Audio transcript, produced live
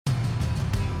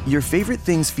Your favorite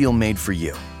things feel made for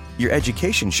you. Your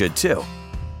education should too.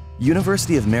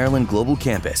 University of Maryland Global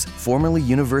Campus, formerly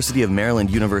University of Maryland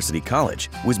University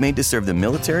College, was made to serve the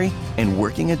military and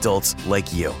working adults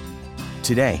like you.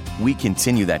 Today, we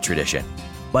continue that tradition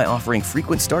by offering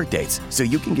frequent start dates so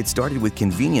you can get started with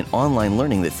convenient online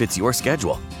learning that fits your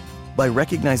schedule, by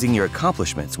recognizing your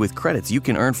accomplishments with credits you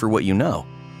can earn for what you know,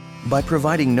 by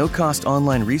providing no-cost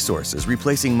online resources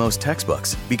replacing most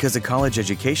textbooks because a college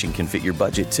education can fit your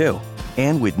budget too,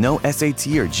 and with no SAT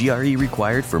or GRE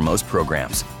required for most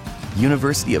programs.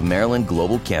 University of Maryland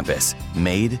Global Campus,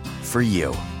 made for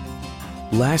you.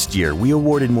 Last year, we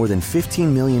awarded more than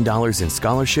 $15 million in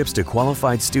scholarships to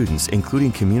qualified students,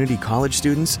 including community college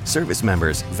students, service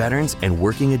members, veterans, and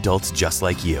working adults just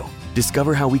like you.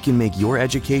 Discover how we can make your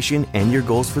education and your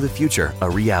goals for the future a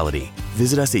reality.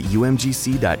 Visit us at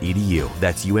umgc.edu.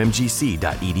 That's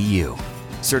umgc.edu.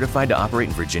 Certified to operate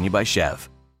in Virginia by Chev.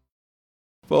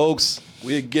 Folks,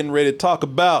 we're getting ready to talk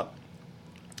about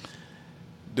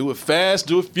Do It Fast,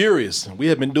 Do It Furious. We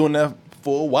have been doing that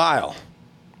for a while.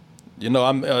 You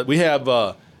know, we have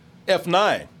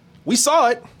F9. We saw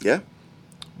it. Yeah.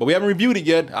 But we haven't reviewed it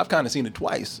yet. I've kind of seen it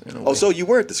twice. Oh, so you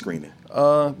were at the screening?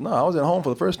 No, I was at home for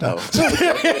the first time. Oh.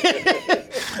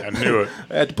 I knew it.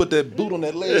 I had to put that boot on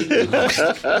that leg.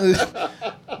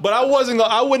 But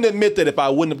I wouldn't admit that if I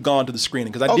wouldn't have gone to the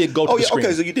screening, because I did go to the screening.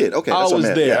 Okay, so you did. Okay, I that's was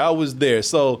what I meant. there. Yeah. I was there.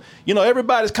 So, you know,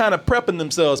 everybody's kind of prepping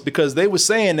themselves because they were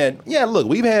saying that, yeah, look,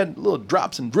 we've had little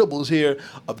drops and dribbles here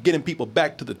of getting people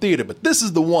back to the theater, but this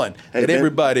is the one that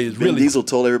everybody is really. Vin Diesel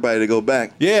told everybody to go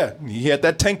back. Yeah, he had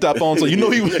that tank top on, so you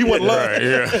know he wasn't lying. Right,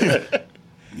 yeah.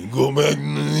 You go back.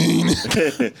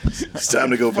 It's time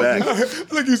to go back.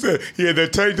 Like you said, he had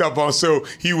that tank top on, so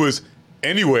he was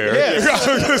anywhere. Yeah.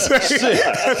 I was gonna say,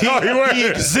 that's all he was. He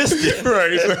existed.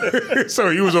 Right.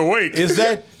 So he was awake. Is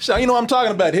that, you know what I'm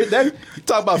talking about? You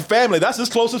talk about family. That's his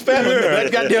closest family. Yeah.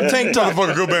 That goddamn tank top.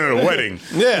 Motherfucker could have been at a wedding.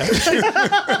 Yeah.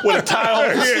 With a tie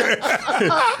on.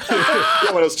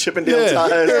 Yeah, one of those Chippendale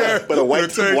ties, but a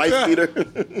white beater.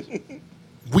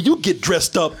 Will you get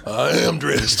dressed up? I am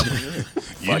dressed.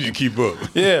 You need to keep up.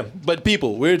 Yeah, but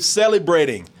people, we're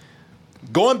celebrating.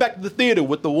 Going back to the theater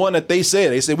with the one that they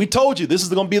said. They said, we told you this is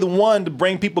going to be the one to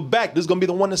bring people back. This is going to be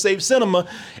the one to save cinema.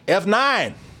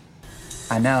 F9.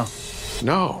 I know.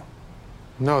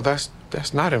 No, that's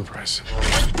not impressive.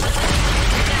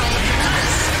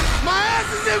 My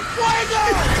ass is in fuego!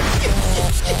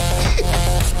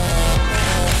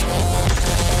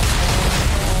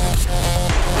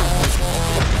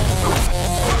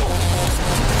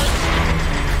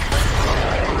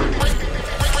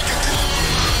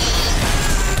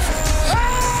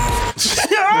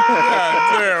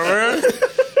 Damn, man.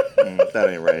 That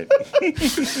ain't right.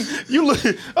 You look.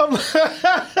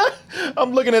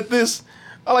 I'm looking at this.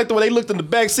 I like the way they looked in the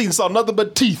back seat and saw nothing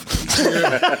but teeth.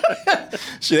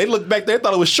 Shit, they looked back there,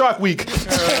 thought it was Shark Week.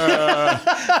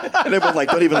 And they both like,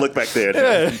 don't even look back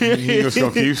there. He was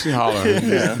gonna keep hollering.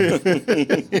 Yeah.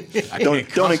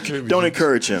 Don't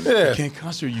encourage him. I can't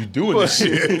concentrate you doing this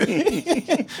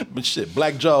shit. But shit,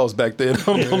 black jaws back there.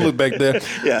 Don't look back there.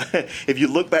 Yeah. If you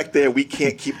look back there, we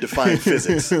can't keep defying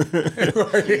physics.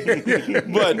 But,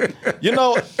 you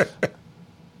know,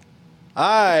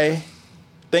 I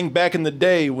think back in the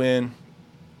day when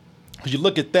you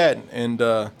look at that and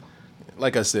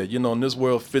like I said, you know, in this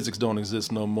world, physics don't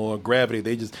exist no more. Gravity,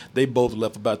 they both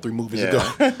left about 3 movies ago.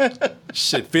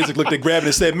 Shit, physics looked at gravity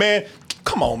and said, man,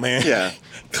 come on, man. Yeah.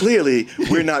 Clearly,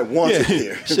 we're not wanted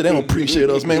here. Shit, they don't appreciate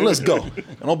us, man. Let's go.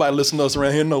 And nobody listen to us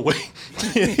around here, no way.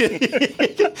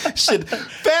 Shit,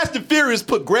 Fast and Furious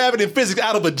put gravity and physics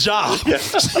out of a job. Yeah.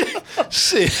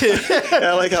 Shit. And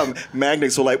I like how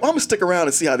magnets were like, well, I'm going to stick around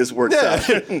and see how this works out.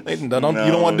 You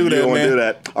don't want to do that, You don't want man. to do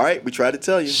that. All right, we tried to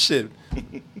tell you. Shit.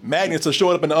 Magnets are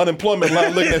showing up in the unemployment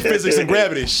line looking at physics and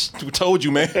gravity. We told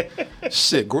you, man.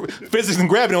 Shit, physics and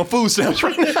gravity on food stamps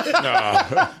right now.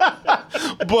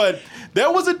 But there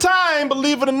was a time,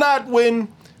 believe it or not, when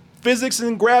physics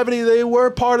and gravity, they were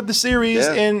part of the series.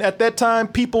 Yeah. And at that time,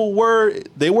 people were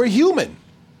human.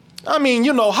 I mean,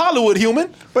 you know, Hollywood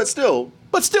human. But still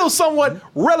somewhat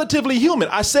relatively human.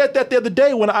 I said that the other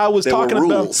day when I was talking about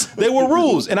rules. There were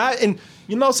rules. And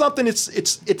you know something,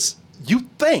 it's you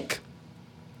think.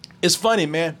 It's funny,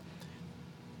 man.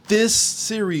 This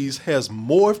series has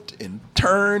morphed and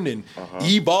turned and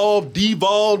evolved,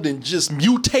 devolved, and just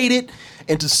mutated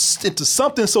into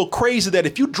something so crazy that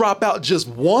if you drop out just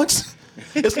once,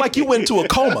 it's like you went into a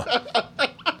coma.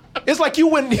 It's like you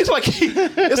went. It's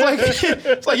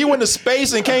like you went to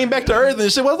space and came back to Earth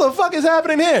and shit. What the fuck is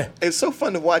happening here? It's so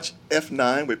fun to watch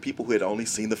F9 with people who had only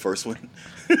seen the first one.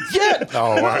 Yeah.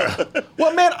 Oh, wow.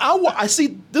 Well, man, I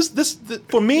see this.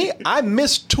 For me, I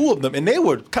missed two of them, and they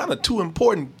were kind of two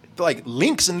important like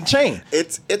links in the chain.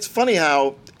 It's funny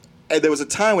how there was a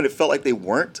time when it felt like they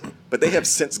weren't, but they have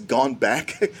since gone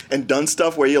back and done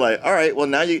stuff where you're like, all right, well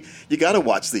now you got to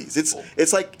watch these.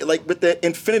 It's like with the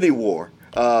Infinity War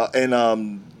and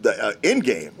the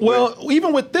Endgame. Well,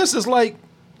 even with this, it's like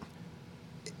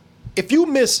if you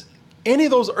miss any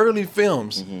of those early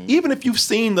films, even if you've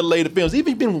seen the later films,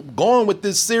 even if you've been going with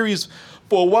this series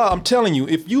for a while, I'm telling you,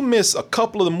 if you miss a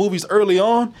couple of the movies early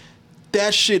on,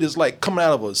 that shit is like coming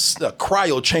out of a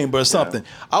cryo chamber or something.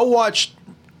 Yeah. I watched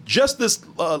just this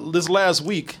last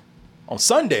week, on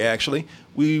Sunday actually,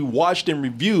 we watched and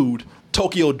reviewed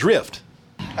Tokyo Drift.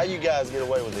 How you guys get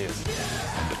away with this?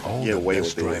 All Get the away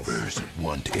best with this. drivers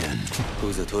want in.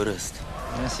 Who's a tourist?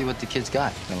 Let's see what the kids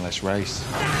got. Unless rice.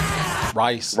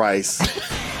 Rice.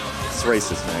 It's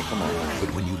racist, man. Come on.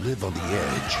 But when you live on the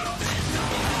edge,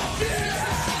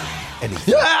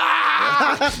 anything.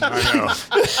 I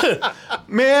know.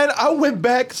 Man, I went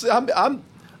back.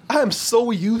 I'm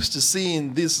so used to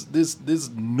seeing this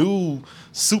new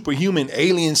superhuman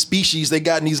alien species they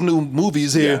got in these new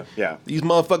movies here. Yeah. These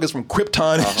motherfuckers from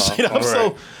Krypton and shit.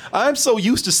 Right. I'm so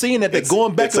used to seeing that. They're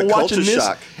going back and watching culture this.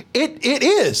 shock. It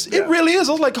is. Yeah. It really is.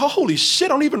 I was like, holy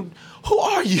shit! Who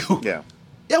are you? Yeah.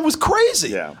 It was crazy.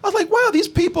 Yeah. I was like, wow, these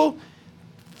people,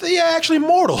 they are actually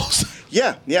mortals.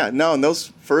 Yeah. No, in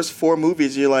those first 4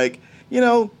 movies, you're like,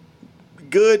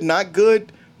 good, not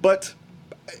good, but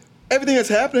everything that's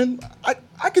happening,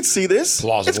 I could see this.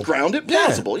 Plausible. It's grounded,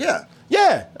 plausible, yeah.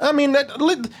 Yeah, I mean,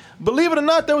 believe it or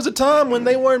not, there was a time when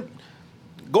they weren't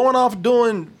going off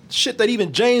doing shit that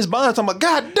even James Bond's talking about.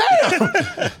 God damn,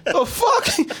 the fuck?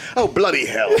 Oh, bloody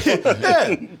hell.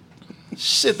 Yeah.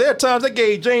 Shit, there are times they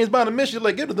gave James Bond a mission,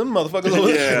 like, get to them motherfuckers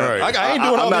over there. Yeah. Right. I ain't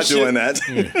doing all I'm not this doing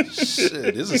shit. that.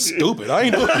 Shit, this is stupid. I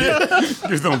ain't doing it.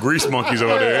 There's them grease monkeys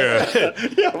over there. Yeah.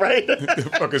 Yeah, right?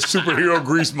 Fucking superhero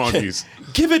grease monkeys.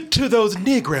 Give it to those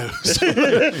Negroes.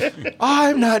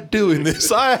 I'm not doing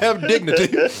this. I have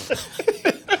dignity.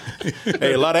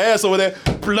 Hey, a lot of ass over there.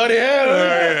 Bloody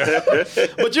hell.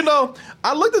 But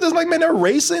I looked at this like, man, they're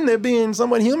racing. They're being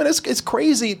somewhat human. It's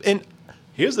crazy. And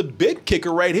here's the big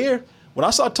kicker right here. When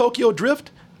I saw Tokyo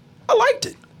Drift, I liked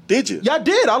it. Did you? Yeah, I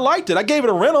did. I liked it. I gave it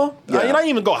a rental. Yeah. I didn't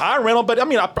even go high rental, but I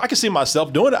mean, I can see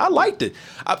myself doing it. I liked it.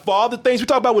 For all the things we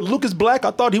talked about with Lucas Black,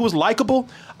 I thought he was likable.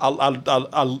 I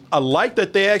liked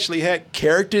that they actually had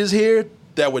characters here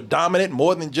that were dominant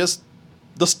more than just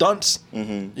the stunts.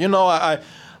 Mm-hmm.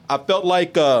 I felt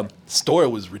like story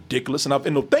was ridiculous, and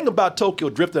the thing about Tokyo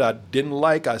Drift that I didn't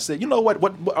like, I said, you know what?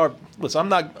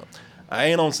 Listen, I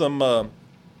ain't on some.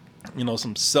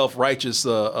 Some self-righteous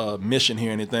mission here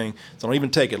or anything, so don't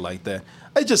even take it like that.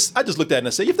 I just looked at it and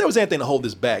I said, if there was anything to hold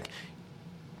this back,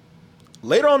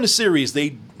 later on in the series,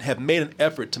 they have made an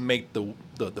effort to make the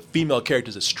female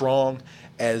characters as strong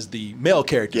as the male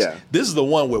characters. Yeah. This is the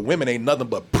one where women ain't nothing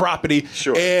but property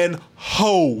Sure. and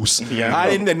hoes. Yeah.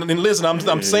 And listen,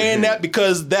 I'm saying that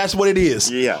because that's what it is.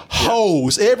 Yeah.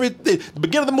 Hoes. The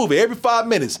beginning of the movie, every 5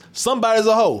 minutes, somebody's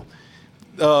a hoe.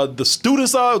 One of the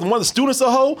students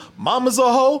a hoe. Mama's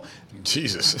a hoe.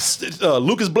 Jesus.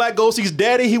 Lucas Black goes sees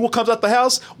daddy. He comes out the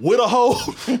house with a hoe.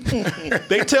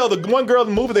 They tell the one girl in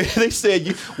the movie, they said,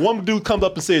 one dude comes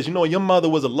up and says, your mother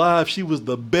was alive. She was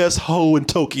the best hoe in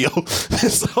Tokyo.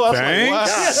 So I was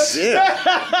like,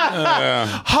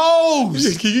 wow.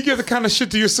 Hoes. Can you give the kind of shit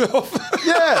to yourself?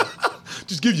 Yeah.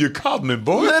 Just give you a compliment,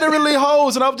 boy. Literally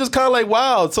hoes. And I was just kind of like,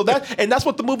 wow. So that's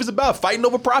what the movie's about, fighting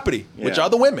over property, which Yeah. are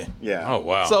the women. Yeah. Oh,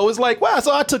 wow. So it's like, wow.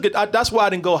 So I took it. That's why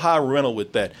I didn't go high rental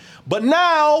with that. But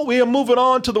now we are moving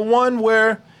on to the one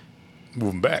where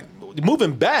Moving back.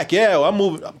 moving back. Yeah, I'm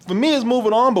moving. For me, it's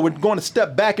moving on, but we're going to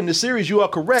step back in the series. You are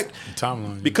correct.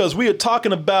 Timeline. Yeah. Because we are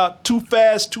talking about Too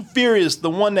Fast, Too Furious, the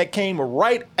one that came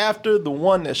right after the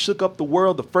one that shook up the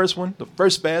world, the first one, the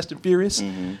first Fast and Furious.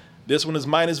 Mm-hmm. This one is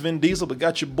minus Vin Diesel, but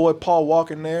got your boy Paul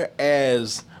Walker in there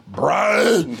as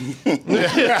Brian.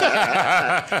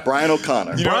 Brian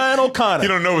O'Connor. Brian O'Connor. You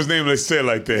don't know his name, let's say it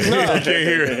like that. You can't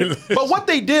hear it. But what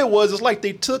they did was, it's like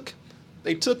they took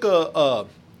a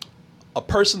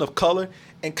person of color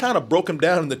and kind of broke him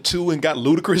down into two and got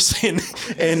Ludacris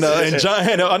and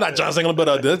John, not John Singleton,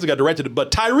 but this got directed,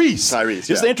 but Tyrese. Tyrese, It's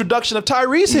yeah. the introduction of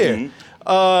Tyrese here.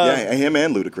 Yeah, him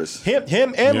and Ludacris.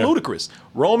 Him and Ludacris,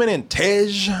 Roman and Tej.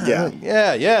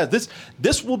 Yeah.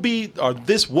 This will be, or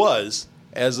this was,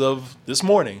 as of this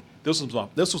morning. This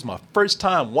was my first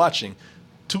time watching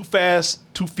Too Fast,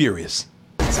 Too Furious.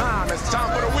 It's time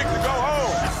for the week to go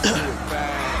home.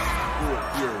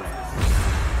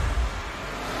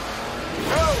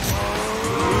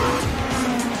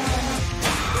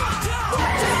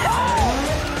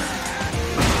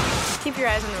 Keep your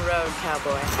eyes on the road,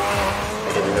 cowboy.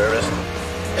 Making you nervous?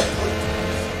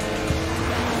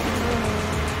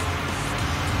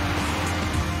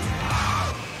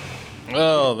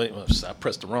 Oh, I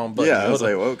pressed the wrong button. Yeah, I was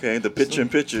like, well, okay, the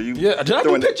picture-in-picture. Yeah, did I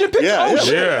do picture-in-picture? Yeah, Oh, yeah,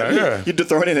 shit. Yeah. You're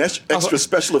throwing in extra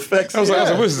special effects. I was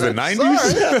like, what is this, the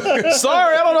 90s?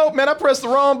 Sorry, I don't know, man. I pressed the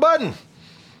wrong button.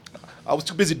 I was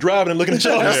too busy driving and looking at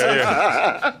y'all.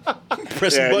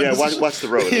 Pressing buttons. Yeah, watch the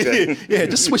road. Okay? Yeah,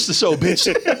 just switch the show, bitch.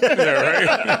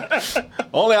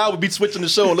 Only I would be switching the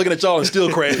show and looking at y'all and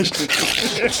still crash.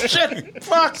 Shit,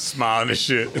 fuck. Smiling and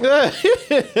shit.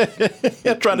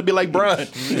 Yeah, trying to be like Brian.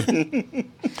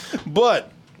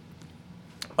 But,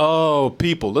 oh,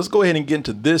 people, let's go ahead and get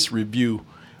into this review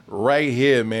right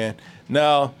here, man.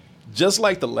 Now, just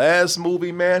like the last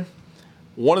movie, man,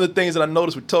 one of the things that I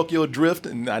noticed with Tokyo Drift,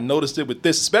 and I noticed it with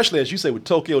this, especially as you say with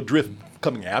Tokyo Drift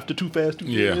coming after Too Fast, Too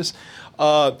Furious,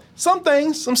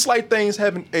 some slight things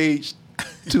haven't aged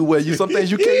to where some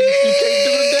things you can't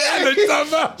do today.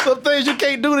 Some things you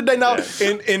can't do today. Now,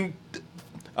 and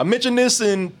I mentioned this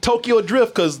in Tokyo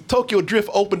Drift because Tokyo Drift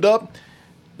opened up.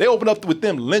 They opened up with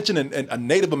them lynching a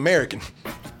Native American.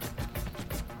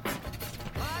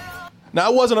 Now,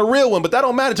 it wasn't a real one, but that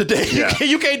don't matter today. Yeah.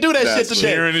 You can't do that shit today.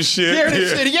 Cheering and shit. Cheering and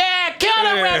shit. Yeah, kill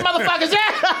them red motherfuckers.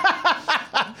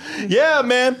 Yeah, yeah,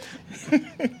 man.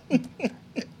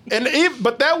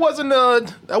 But that wasn't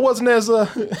as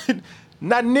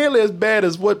not nearly as bad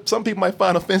as what some people might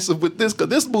find offensive with this. Because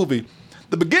this movie,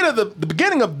 the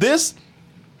beginning of this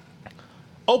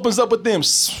opens up with them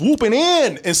swooping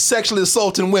in and sexually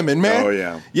assaulting women, man. Oh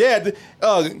yeah. Yeah.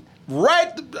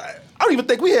 Right. I don't even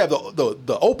think we have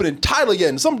the opening title yet,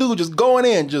 and some dude just going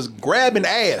in, just grabbing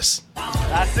ass.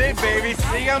 That's it, baby.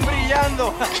 Sigan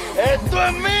brillando. Esto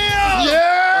es mío.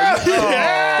 Yeah!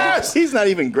 Yes! He's not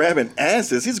even grabbing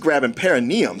asses. He's grabbing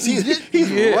perineums. He's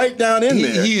right down in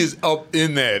there. He is up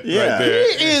in that Yeah. right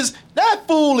there. He is, that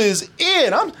fool is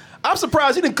in. I'm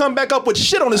surprised he didn't come back up with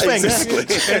shit on his fingers. Exactly.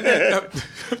 Fudgesicles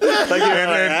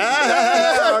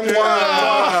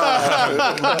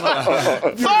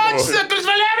for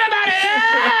everybody!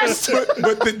 Yes!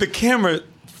 But the camera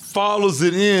follows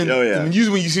it in. Oh, yeah. And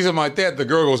usually when you see something like that, the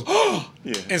girl goes,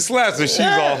 and slaps her. She's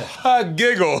all hot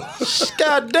giggle.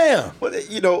 God damn. Well,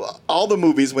 you know, all the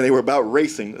movies when they were about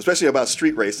racing, especially about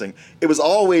street racing, it was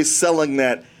always selling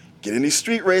that, get in these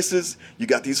street races, you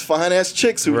got these fine-ass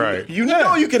chicks who you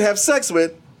know you can have sex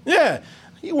with. Yeah.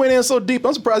 He went in so deep,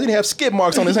 I'm surprised he didn't have skid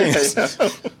marks on his hands.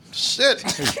 Shit.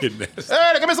 Goodness.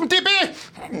 Hey, give me some TP.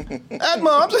 That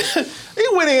mom, he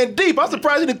went in deep. I'm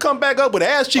surprised he didn't come back up with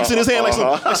ass cheeks in his hand like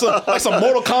some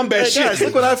Mortal Kombat Hey shit. guys,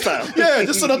 look what I found. Yeah,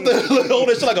 just sit up there hold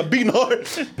that shit like a beating heart.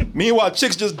 Meanwhile,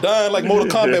 chicks just dying like Mortal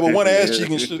Kombat with one ass cheek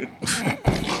and shit.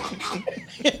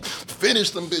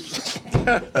 Finish them bitches.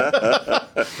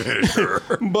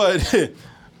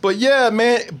 But yeah,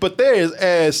 man. But there is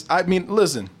ass. I mean,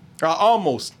 listen. I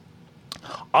almost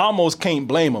can't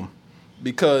blame him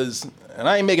because, and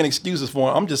I ain't making excuses for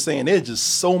him. I'm just saying there's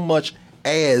just so much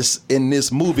ass in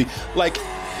this movie. Like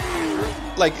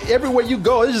everywhere you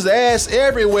go, there's just ass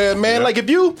everywhere, man. Yeah. Like if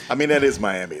you, I mean, that is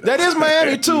Miami. Though. that is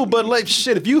Miami too. But like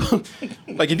shit, if you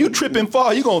trip and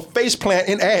fall, you gonna face plant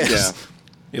in ass. Yeah.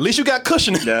 At least you got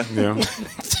cushioning. Yeah.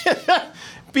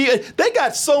 They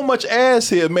got so much ass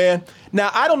here, man. Now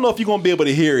I don't know if you're gonna be able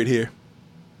to hear it here.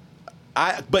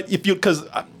 But if you, because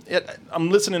I'm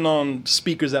listening on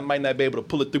speakers that might not be able to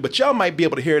pull it through, but y'all might be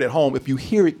able to hear it at home if you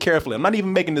hear it carefully. I'm not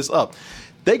even making this up.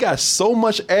 They got so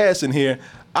much ass in here.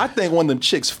 I think one of them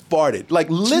chicks farted. Like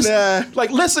listen.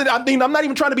 I mean, I'm not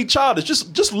even trying to be childish.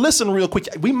 Just listen real quick.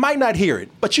 We might not hear it,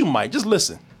 but you might. Just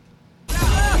listen.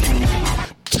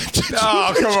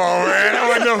 Oh, come on, man. That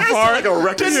wasn't no fart. Like a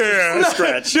record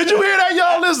scratch. Did you hear that,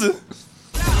 y'all? Listen.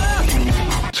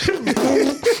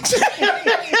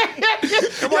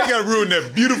 Somebody got to ruin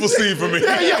that beautiful scene for me.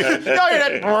 Y'all hear that?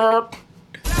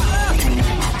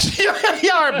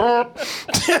 Y'all heard burp.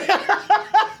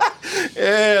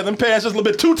 Yeah, them pants just a little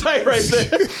bit too tight right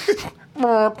there.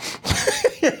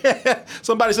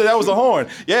 Somebody said that was a horn.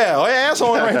 Yeah, ass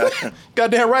horn right there.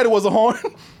 Goddamn right it was a horn.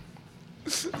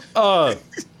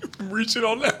 Reaching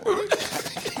on that one.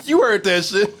 You heard that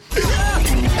shit.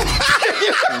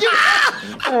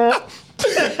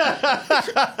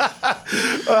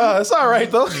 It's all right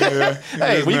though.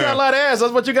 Hey, when you got a lot of ass,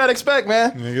 that's what you gotta expect,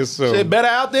 man. I guess so. Shit better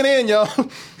out than in, y'all.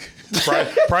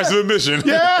 Price of admission.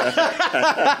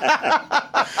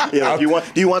 Yeah, do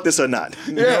you want this or not?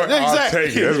 Yeah, exactly. I'll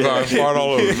take it. That's fine. Fart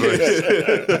all over the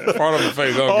place. Fart on the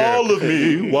face. All of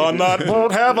me. Why not?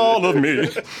 Won't have all of me.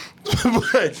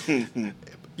 But,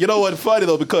 you know what's funny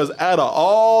though? Because out of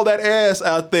all that ass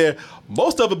out there,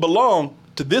 most of it belonged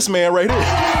to this man right here.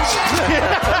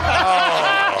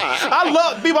 I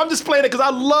love people. I'm just playing it because I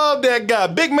love that guy.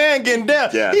 Big man getting down.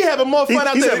 Yeah. He having more fun out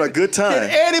there. He's having a good time than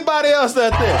anybody else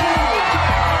out there.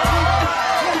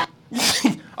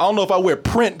 I don't know if I wear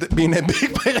print being that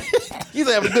big man.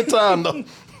 He's having a good time though.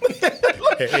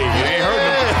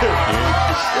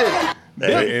 Hey,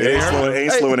 it ain't hurting him.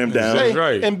 Ain't slowing him down. Hey,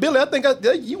 right. And Billy, I think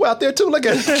you out there too. Look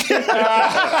at Billy,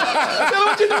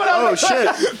 what you doing out there? Shit.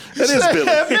 That is Billy.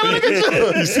 Billy, look at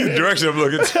you. You see the direction I'm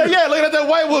looking. Yeah, looking at that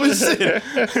white woman sitting.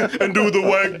 And do the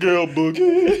white girl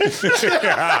boogie.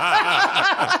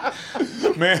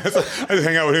 Man, I just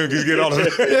hang out with him because he get all of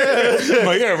it. I'm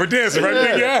like, yeah, we're dancing, right,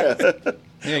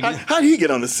 big guy? How did he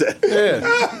get on the set?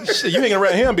 Yeah. Shit, you hanging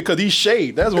around him because he's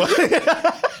shaved. That's why.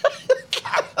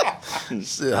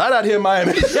 Shit, hot out here in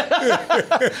Miami.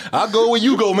 I'll go where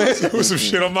you go, man. With some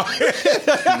shit on my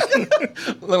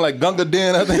head. Look like Gunga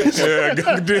Din, I think. Yeah,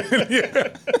 Gunga Din, yeah.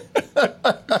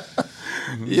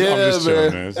 Yeah, I'm just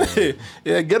man. chilling, man.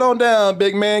 Yeah, get on down,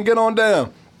 big man. Get on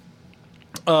down.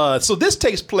 So this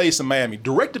takes place in Miami,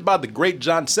 directed by the great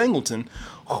John Singleton,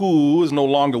 who is no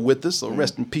longer with us, so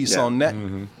rest in peace on that.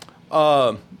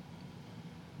 Mm-hmm.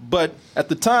 But at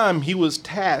the time, he was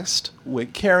tasked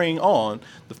with carrying on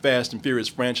the Fast and Furious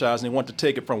franchise, and he wanted to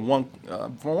take it from one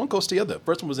coast to the other.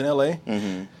 First one was in L.A.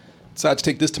 Mm-hmm. Decided to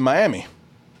take this to Miami.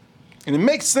 And it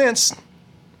makes sense.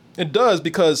 It does,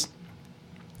 because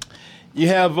you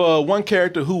have one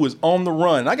character who was on the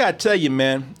run. I got to tell you,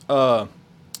 man,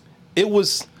 it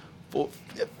was...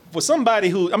 For somebody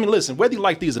who, I mean, listen, whether you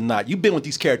like these or not, you've been with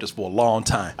these characters for a long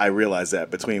time. I realize that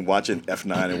between watching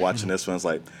F9 and watching this one, it's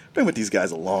like, been with these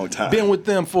guys a long time. Been with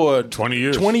them for 20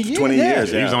 years. 20 years,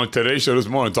 He was on Today Show this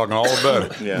morning talking all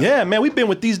about it. Yeah, man, we've been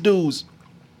with these dudes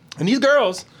and these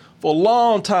girls for a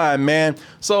long time, man.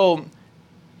 So,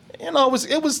 you know,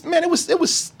 it was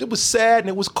sad and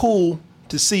it was cool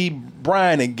to see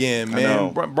Brian again,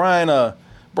 man.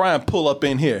 Brian pull up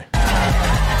in here.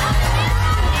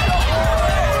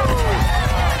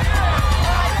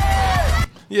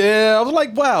 Yeah, I was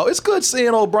like, wow, it's good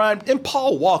seeing old Brian and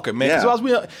Paul Walker, man.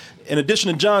 Yeah. In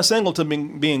addition to John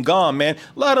Singleton being gone, man,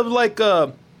 a lot of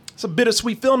it's a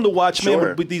bittersweet film to watch,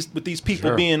 man, with these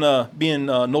people being no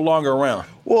longer around.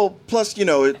 Well, plus, you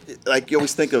know, like you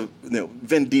always think of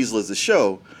Vin Diesel as the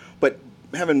show, but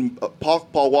having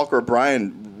Paul Walker or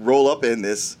Brian roll up in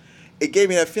this, it gave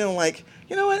me that feeling like,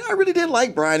 you know what, I really did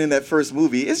like Brian in that first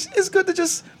movie. It's good to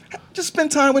just spend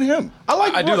time with him.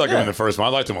 I do like him in the first one. I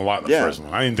liked him a lot in the first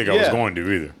one. I didn't think I was going to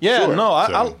either. Yeah,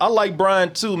 I like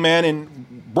Brian too, man.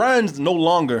 And Brian's no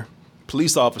longer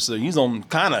police officer. He's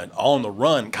kind of on the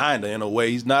run, kind of in a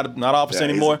way. He's not officer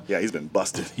anymore. He's been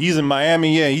busted. He's in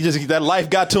Miami. Yeah, that life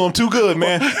got to him too good,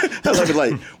 man. I love it.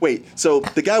 Like, wait, so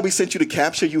the guy we sent you to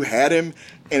capture, you had him,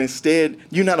 and instead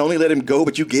you not only let him go,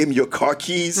 but you gave him your car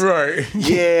keys. Right.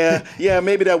 Yeah,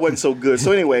 maybe that wasn't so good.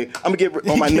 So anyway, I'm gonna get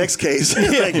on my next case.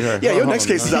 Your next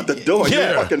case is out the door.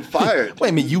 You're fucking fired. Wait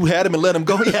a minute, you had him and let him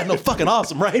go? He had no fucking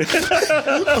awesome, right?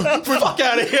 Fuck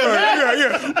out of here, man.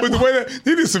 Yeah. But the way that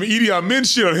he did some Idi Amin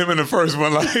shit on him in the first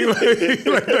one, like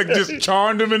just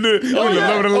charmed him into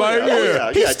loving the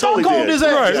life. He stone cold his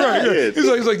ass. Right. Yeah.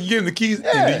 He's like, you gave him the keys.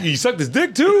 And he sucked his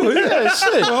dick too. Yeah,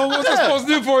 shit. Well, what was I supposed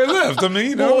to do before he left? I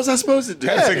mean, what was I supposed to do?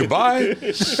 Had to say goodbye.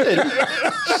 Shit,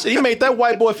 he made that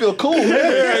white boy feel cool,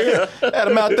 man. Had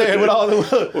him out there with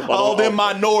all them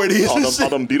minorities. All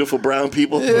them beautiful brown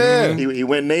people. Yeah. He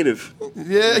went native.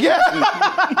 Yeah.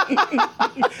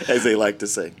 As they like to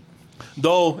say.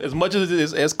 Though, as much as it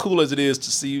is, as cool as it is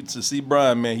to see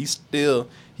Brian, man, he still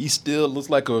looks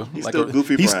like a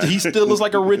goofy Brian. He still looks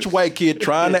like a rich white kid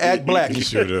trying to act black. He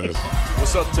sure does.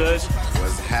 What's up, Tush?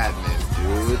 What's happening,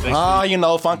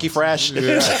 dude? Funky fresh.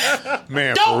 Yeah.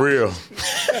 Man, for real.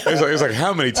 It's like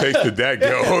how many takes did that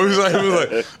go? It was like,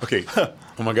 okay,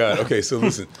 oh my God. Okay, so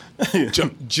listen,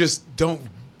 just don't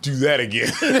do that again.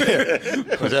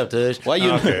 What's up, Tush?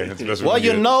 Luda.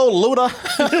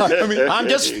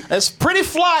 It's pretty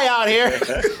fly out here.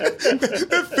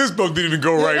 That fist bump didn't even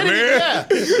go right, man.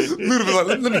 Luda was like,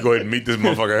 let me go ahead and meet this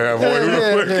motherfucker halfway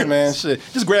real quick. Yeah, man, shit.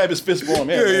 Just grab his fist for him.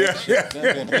 Yeah.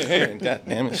 God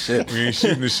damn it, shit. We ain't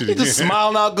shooting this shit He again. just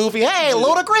smiling all goofy. Hey,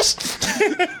 Ludacris.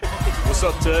 What's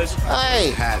up, Tush? Hey.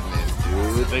 What's happening,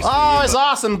 dude? Oh, it's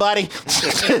awesome, buddy.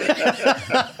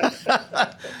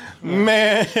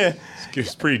 Man,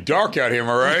 It's pretty dark out here, am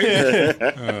I right?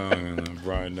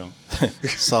 Brian, don't.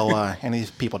 So, any of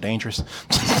these people dangerous?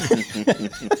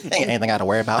 Anything I got to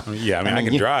worry about? Yeah, I mean, I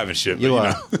can drive and shit. You,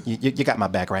 but, you got my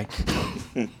back, right?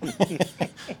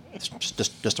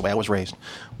 just the way I was raised.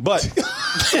 But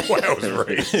the way I was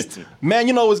raised. Man,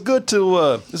 it's good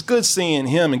to it's good seeing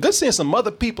him and good seeing some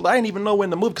other people I didn't even know were in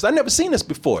the movie because I never seen this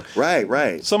before.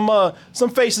 Right. Some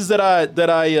faces that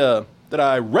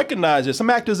I recognize, there's some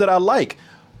actors that I like.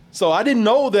 So I didn't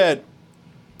know that.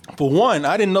 For one,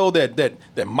 I didn't know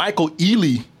that Michael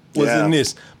Ealy was in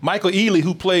this. Michael Ealy,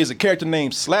 who plays a character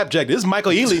named Slapjack. This is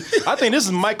Michael Ealy. I think this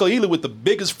is Michael Ealy with the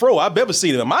biggest fro I've ever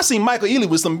seen him. I seen Michael Ealy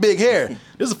with some big hair.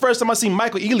 This is the first time I seen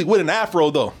Michael Ealy with an afro,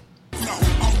 though.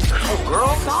 Oh,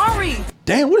 girl, sorry.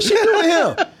 Damn, what is she doing to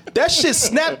him? That shit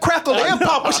snap, crackle, and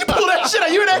pop. When she pull that shit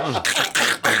out, you hear that?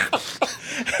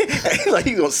 Like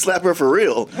he's gonna slap her for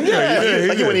real. Yeah.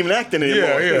 Like he wasn't even acting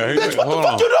anymore. Yeah. Bitch, what the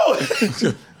fuck you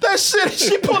doing? That shit,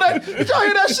 she pull that. Did y'all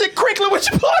hear that shit crinkling when she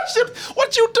pull that shit?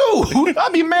 What you do?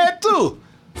 I'd be mad too.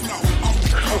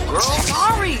 Oh, girl,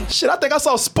 sorry. Shit, I think I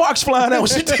saw sparks flying out when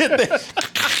she did that.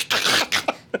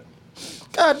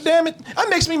 God damn it. That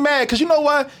makes me mad, because you know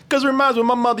why? Because it reminds me when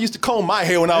my mother used to comb my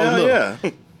hair when I was little. Yeah.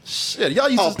 Shit, y'all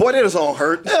used to... Oh, boy, that is all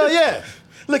hurt. Hell yeah.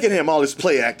 Look at him, all this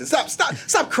play acting.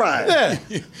 Stop crying. Yeah.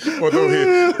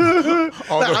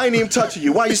 Now, I ain't even touching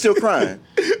you. Why are you still crying?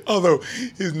 Although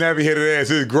his nappy-headed ass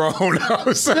is grown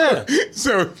now, so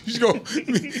you go.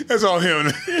 That's all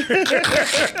him.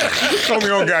 Only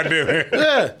on goddamn hair.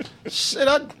 Yeah. Shit,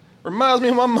 that reminds me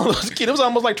of my mother was a kid. It was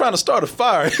almost like trying to start a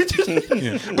fire.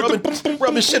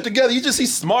 rubbing shit together. You just see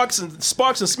sparks and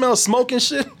smell smoke and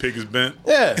shit. Pig is bent.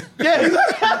 Yeah.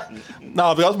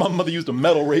 Nah, because my mother used a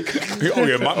metal rake. Oh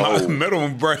yeah, my metal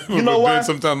would break. You know why?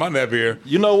 Sometimes my nappy hair.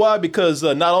 You know why? Because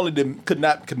not only could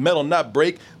metal not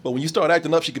break, but when you start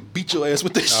acting up, she could beat your ass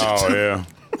with this shit. Oh too. yeah.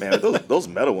 Man, those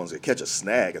metal ones could catch a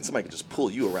snag and somebody could just pull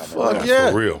you around the Fuck room.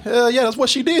 yeah. For real. Hell yeah, that's what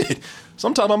she did.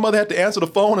 Sometimes my mother had to answer the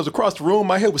phone. It was across the room.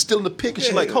 My head was still in the pick, and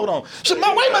she's like, hold on. Shit,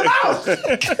 wait my mouth.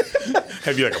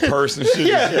 Have you like a purse and shit?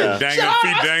 Yeah. Dangling,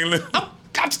 feet dangling.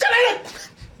 I'm still in it.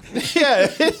 Yeah.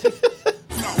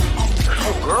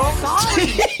 Oh, girl, sorry.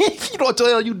 You know what the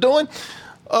hell you doing?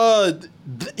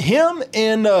 Him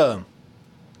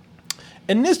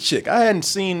and this chick. I hadn't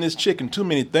seen this chick in too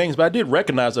many things, but I did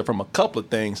recognize her from a couple of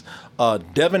things.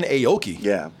 Devin Aoki.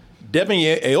 Yeah. Devin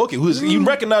Aoki, you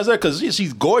recognize her because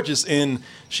she's gorgeous, and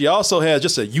she also has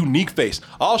just a unique face.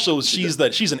 Also, she's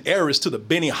an heiress to the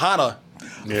Benihana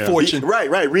fortune.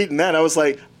 Right. Reading that, I was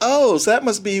like, oh, so that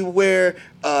must be where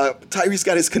Tyrese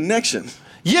got his connection.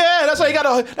 Yeah, that's why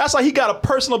he got a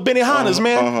personal Benihanas,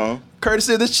 man.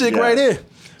 Courtesy of this chick right here.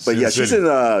 But yeah, she's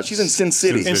in Sin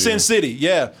City. In Sin City,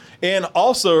 yeah. And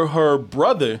also her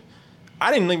brother,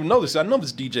 I didn't even know this. I know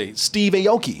this DJ, Steve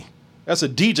Aoki. That's a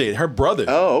DJ. Her brother.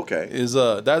 Oh, okay. Is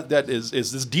that is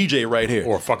this DJ right here?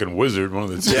 Or a fucking wizard, one of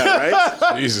the two. Yeah,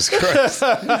 right. Jesus Christ.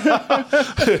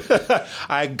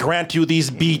 I grant you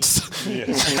these beats.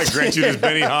 Yes, I grant you this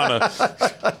Benihana.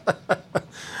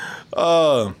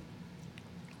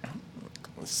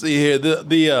 Let's see here.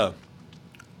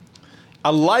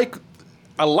 I like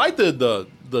the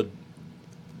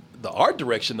art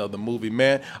direction of the movie,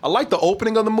 man. I like the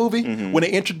opening of the movie when they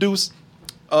introduce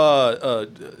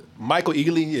Michael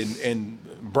Ealy and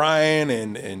Brian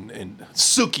and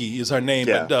Suki is her name.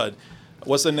 Yeah. But,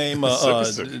 what's her name? Devon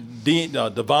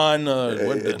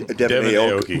Aoki.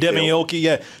 Devin Aoki,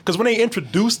 yeah. Because when they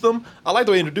introduce them, I like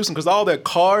the way they introduce them because all their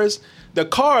cars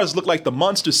look like the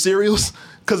Monster cereals.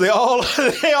 Because they all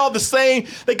the same.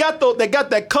 They got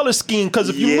that color scheme. Because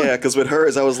if you because with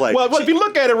hers, I was like, well, if you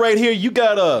look at it right here, you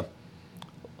got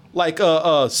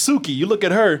Suki. You look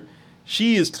at her,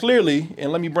 she is clearly,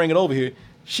 and let me bring it over here.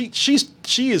 She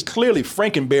is clearly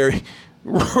Frankenberry,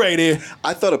 right here.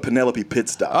 I thought of Penelope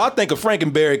Pitstop. I think of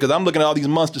Frankenberry because I'm looking at all these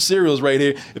Monster cereals right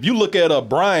here. If you look at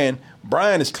Brian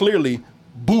is clearly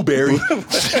Booberry.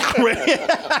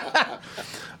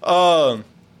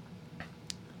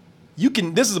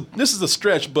 This is a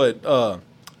stretch, but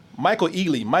Michael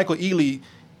Ealy,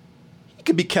 he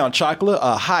could be Count Chocula,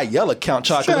 a high yellow Count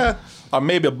Chocula, or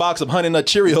maybe a box of Honey Nut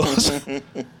Cheerios.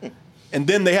 And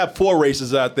then they have 4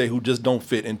 races out there who just don't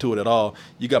fit into it at all.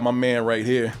 You got my man right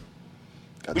here.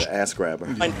 Got the ass grabber.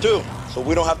 Mine too, so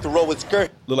we don't have to roll with skirt.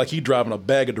 Look like he driving a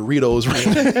bag of Doritos right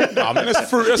now. Oh, man, that's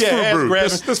fruit. That's fruit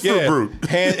brute. That's fruit brute.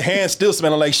 Hands still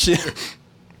smelling like shit.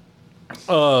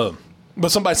 But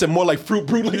somebody said more like fruit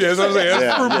brute. Yeah, that's what I'm saying.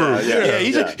 That's fruit brute. Yeah,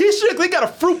 he got a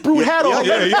fruit brute hat on.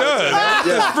 Yeah, he does.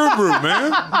 That's fruit brute,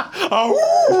 man.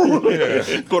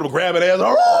 Go to grab it ass.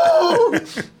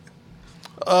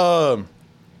 Let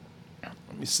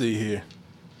me see here.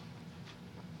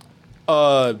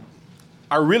 I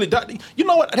really don't. You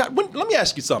know what? Let me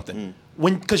ask you something.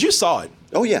 Because you saw it.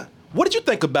 Oh, yeah. What did you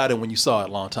think about it when you saw it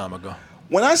a long time ago?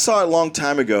 When I saw it a long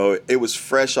time ago, it was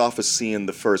fresh off of seeing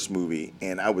the first movie,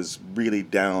 and I was really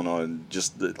down on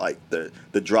just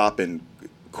the drop in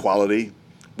quality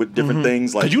with different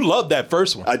things. Like, 'cause you loved that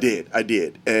first one. I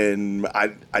did, and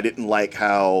I didn't like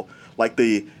how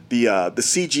the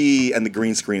CG and the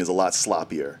green screen is a lot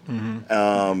sloppier,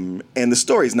 and the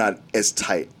story's not as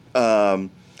tight.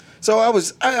 So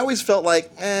I always felt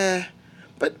like,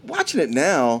 but watching it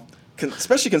now,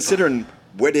 especially considering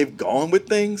where they've gone with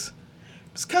things.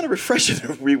 It's kind of refreshing to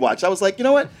rewatch. I was like, you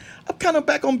know what? I'm kind of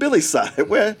back on Billy's side.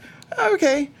 Where,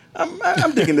 okay,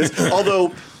 I'm digging this.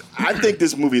 Although I think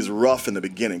this movie is rough in the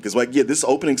beginning because, this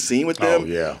opening scene with them. Oh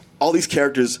yeah. All these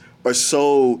characters are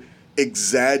so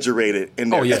exaggerated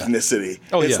in their ethnicity.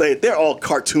 They're all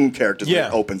cartoon characters when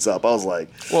it opens up. I was like,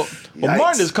 well,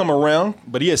 Martin has come around,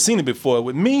 but he has seen it before.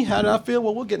 With me, how did I feel?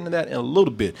 Well, we'll get into that in a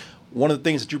little bit. One of the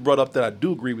things that you brought up that I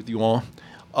do agree with you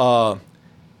on.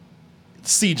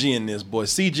 CG in this, boy.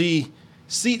 The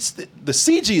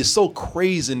CG is so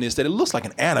crazy in this that it looks like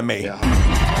an anime. Yeah.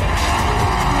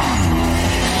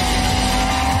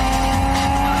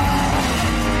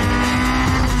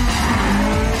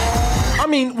 I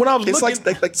mean, when I was looking...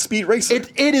 It's like Speed Racer.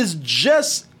 It is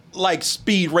just like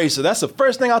Speed Racer. That's the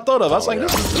first thing I thought of. I was like,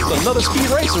 this is another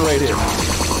Speed Racer right here.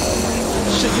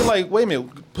 Shit, you're like, wait a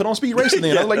minute, put on Speed Racer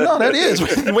then. I was like, no, that is.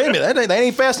 Wait a minute, that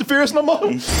ain't Fast and Furious no more.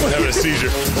 Having a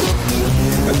seizure.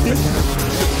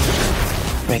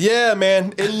 Yeah,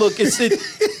 man.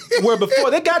 Where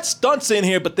before they got stunts in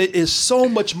here, but there is so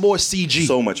much more CG.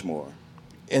 So much more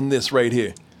in this right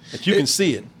here that you can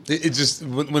see it. It just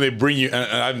when they bring you, and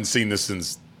I haven't seen this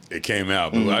since it came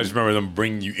out, but I just remember them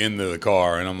bringing you into the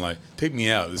car, and I'm like, take me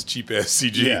out, this cheap ass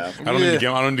CG. Yeah. I don't need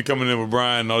to come in there with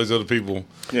Brian and all these other people.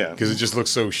 Yeah, because it just looks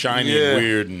so shiny and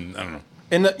weird, and I don't know.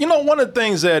 And one of the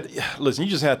things that, listen, you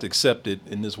just have to accept it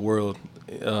in this world,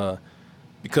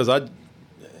 because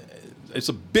it's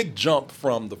a big jump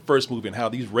from the first movie and how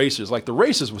these racers, like the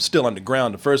racers were still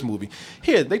underground in the first movie.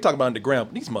 Here, they talk about underground,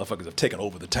 but these motherfuckers have taken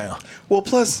over the town. Well,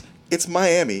 plus, it's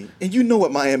Miami, and you know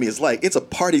what Miami is like. It's a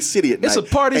party city at night. It's a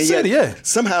party city, yeah.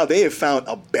 Somehow they have found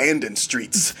abandoned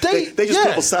streets. They just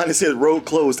put up a sign that says road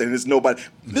closed, and there's nobody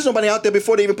out there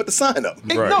before they even put the sign up.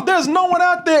 Right. No, there's no one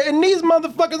out there, and these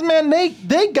motherfuckers, man,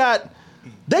 they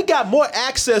got more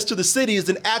access to the cities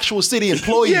than actual city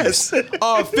employees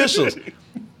or officials.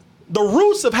 The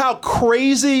roots of how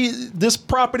crazy this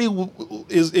property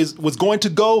was going to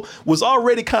go was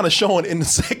already kind of shown in the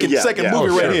second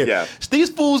movie right here. Yeah. These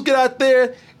fools get out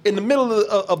there in the middle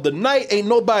of the night, ain't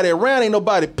nobody around, ain't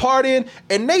nobody partying,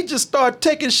 and they just start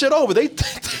taking shit over. Those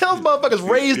motherfuckers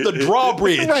raised the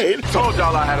drawbridge. Right. Told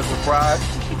y'all I had a surprise.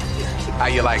 How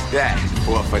you like that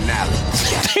for a finale?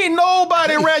 Ain't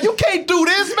nobody around. You can't do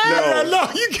this, man. No,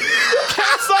 you can't.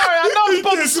 I'm sorry. I know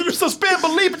you're supposed to suspend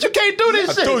belief, but you can't do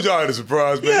this shit. I told y'all I had a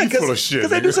surprise, man. You full of shit.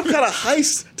 Because they do some kind of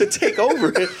heist to take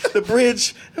over the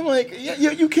bridge. I'm like,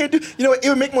 you can't do. You know, it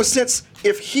would make more sense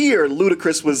if here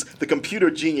Ludacris was the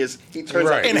computer genius. He turns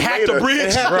out and hacked the bridge.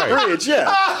 And hacked the bridge,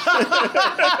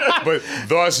 yeah. But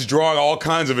thus drawing all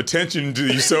kinds of attention to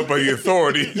yourself by the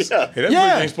authorities. Yeah. Hey, that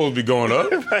bridge ain't supposed to be going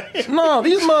up. Right. No,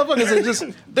 these motherfuckers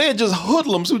they're just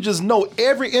hoodlums who just know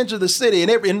every inch of the city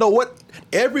and know what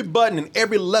every button and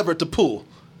every lever to pull,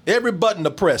 every button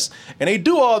to press. And they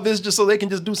do all this just so they can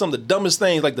just do some of the dumbest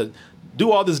things, like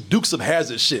do all this Dukes of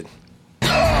Hazzard shit. Oh,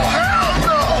 hell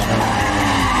no!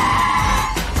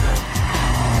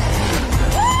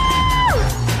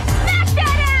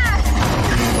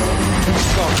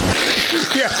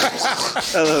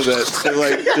 I love that. And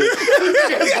like,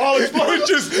 all explodes.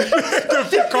 Just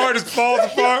the car just falls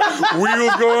apart.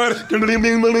 Wheels going.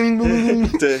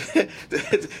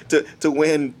 to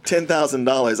win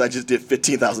 $10,000, I just did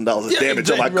 $15,000 of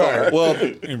damage on my car. Well,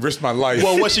 and risked my life.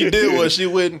 Well, what she did was she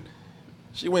went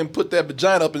and put that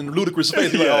vagina up in Ludacris'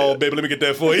 face. Like, oh, baby, let me get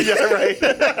that for you. Yeah, right.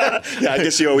 Yeah, I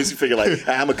guess she always figure like,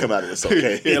 I'm gonna come out of this,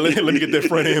 okay? Yeah, let me get that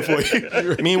front end for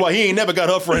you. Meanwhile, he ain't never got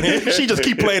her front end. She just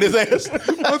keep playing his ass.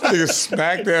 I think you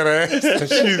smacked that ass. She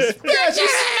smacked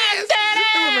that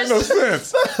ass. That don't make no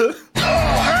sense.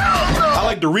 I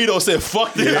like Dorito said,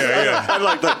 fuck this. Yeah. I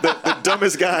like the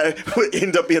dumbest guy would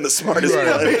end up being the smartest one.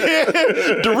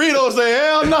 Dorito said,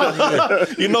 hell no.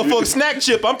 You know, folks, snack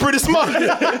chip, I'm pretty smart. You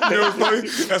know what's funny?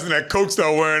 That's when that Coke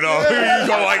start wearing off. You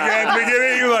go like that in the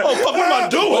beginning. You're like, oh, fuck, what am I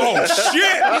doing? Oh,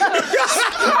 shit.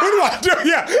 What am I doing?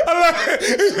 Yeah, I love it.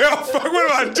 Oh, fuck, what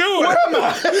am I doing? What am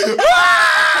I?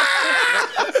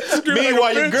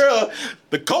 Meanwhile, your girl,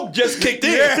 the coke just kicked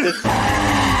in.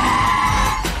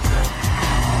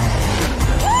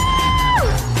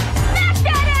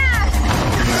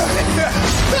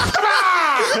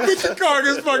 The car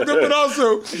gets fucked up, but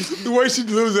also the way she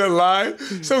delivers that line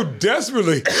so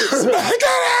desperately. Smack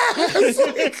that ass!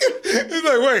 It's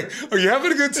like, wait, are you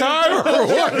having a good time or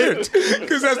what?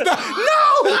 Because that's not.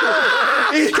 No!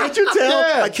 Can't you tell?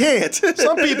 Yeah. I can't.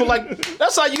 Some people like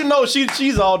that's how you know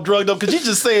she's all drugged up because she's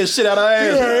just saying shit out of her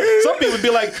ass. Yeah. Some people be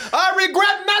like, I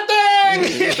regret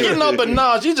nothing, you know, but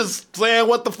no, she's just saying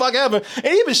what the fuck happened, and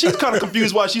even she's kind of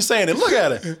confused why she's saying it. Look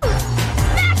at her.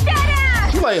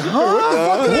 She's like,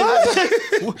 huh?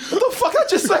 What the fuck I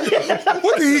just said?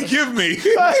 What did he give me? He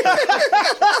said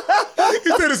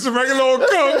it's a regular old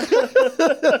Coke.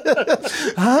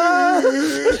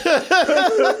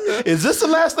 Is this the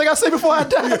last thing I say before I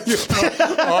die?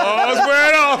 Oh,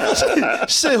 square off.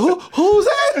 Shit, who's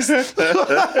ass?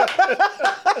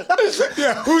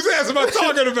 Yeah, whose ass am I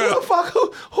talking Who about? the fuck?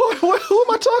 Who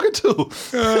am I talking to?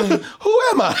 Who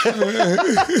am I?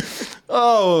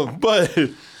 Oh, but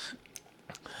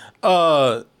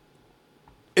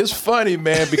it's funny,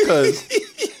 man, because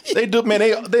they do, man.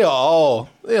 They are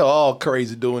all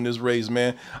crazy doing this race,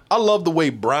 man. I love the way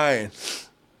Brian,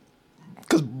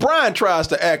 because Brian tries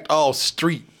to act all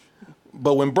street,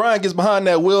 but when Brian gets behind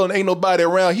that wheel and ain't nobody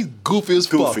around, he's goofy as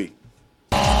fuck. Goofy.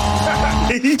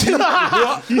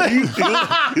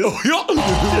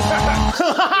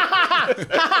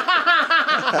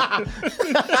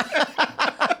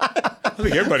 I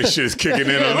think everybody's shit is kicking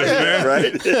in on this, man.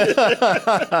 Right?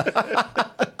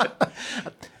 I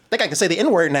think I can say the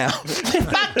N-word now.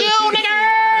 Fuck you,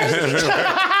 niggers!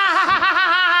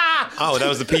 Oh, that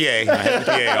was the PA. I had the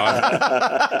PA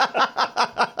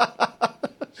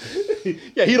on.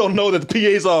 Yeah, he don't know that the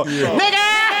PA's on. Nigger!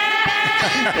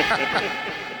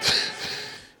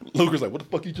 Luger's like, what the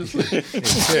fuck you just said?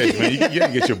 Hey, man, you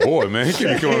gotta get your boy, man. He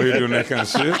can't be coming over here doing that kind of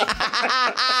shit.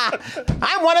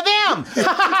 I'm one of them.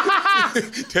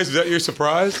 Tess, is that your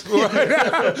surprise? Told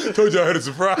you I had a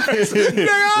surprise. Well,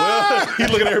 he's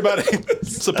looking at everybody.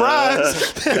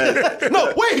 Surprise!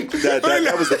 No, wait.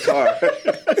 That was the car.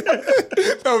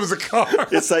 That was a car.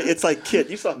 It's like Kit.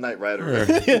 You saw Knight Rider.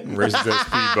 Racist that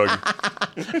speed buggy.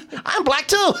 I'm black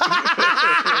too.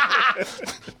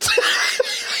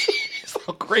 He's so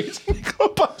crazy.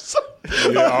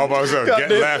 Yeah, all by himself,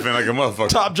 Goddamn. laughing like a motherfucker.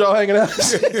 Top jaw hanging out.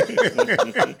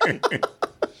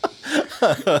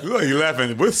 Look, you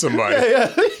laughing with somebody. Yeah,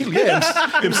 Somebody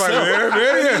himself. there,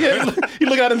 man. Yeah. He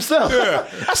look at himself. Yeah.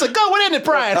 That's a good one, isn't it,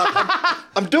 Brian?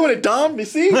 I'm doing it, Dom. You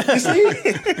see?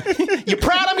 You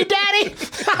proud of me, Daddy?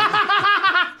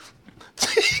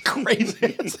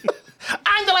 Crazy.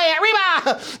 Angela,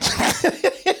 arriba!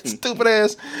 Stupid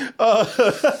ass.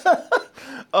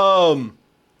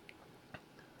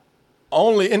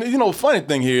 Only, and you know, funny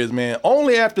thing here is, man,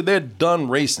 only after they're done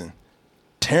racing,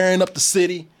 tearing up the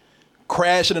city,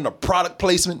 crashing in a product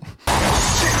placement.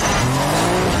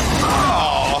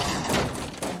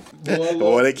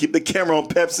 Boy, they keep the camera on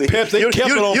Pepsi. They kept it on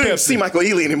you Pepsi. didn't see Michael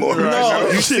Ealy anymore. No,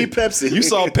 you see Pepsi. You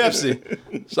saw Pepsi.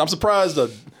 So I'm surprised a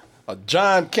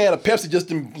giant can of Pepsi just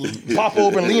didn't pop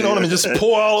over and lean on him and just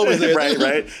pour all over his head.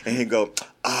 right. And he'd go,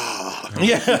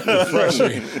 Yeah.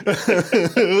 Refreshing.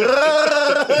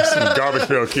 Some Garbage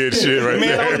Pail Kid shit right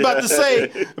Man, there. I was about to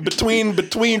say,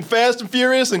 between Fast and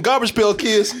Furious and Garbage Pail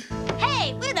Kids,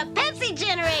 Hey, we're the Pepsi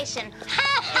generation.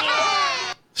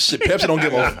 shit, Pepsi don't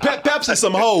give a Pepsi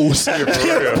some hoes. Yeah, for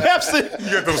real. Pepsi.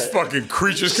 You got those fucking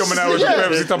creatures coming out with the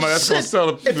Pepsi talking about that's going to sell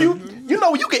a... If you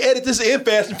know, you can edit this in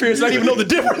Fast and Furious and not even know the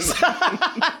difference.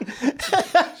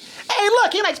 Hey,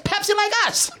 look, he likes Pepsi like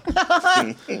us.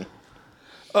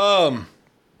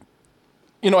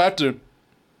 You know, after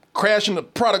crashing the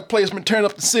product placement, tearing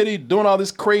up the city, doing all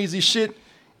this crazy shit,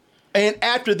 and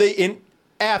after they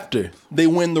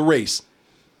win the race,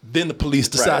 then the police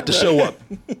decide to show up.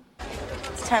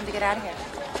 It's time to get out of here.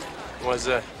 What's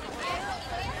that?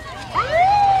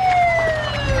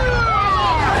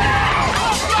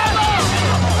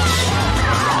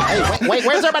 Hey, wait,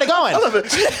 where's everybody going? I love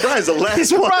it. Brian's the last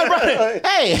one. Right.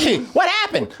 Hey, what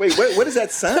happened? Wait, what does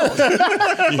that sound? You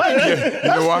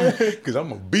know why? Because I'm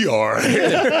going to be all right. Go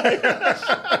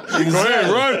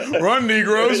ahead, run,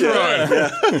 Negroes, run.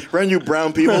 Yeah. Run, you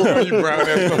brown people. Run, you brown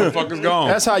ass motherfuckers, gone.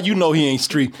 That's how you know he ain't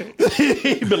street.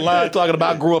 He been lying talking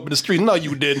about grew up in the street. No,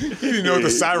 you didn't. He didn't know what the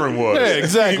siren was. Yeah,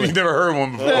 exactly. He never heard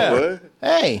one before. Yeah.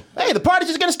 Hey, the party's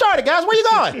just getting started, guys. Where you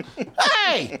going?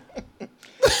 Hey.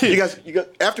 You got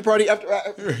after party after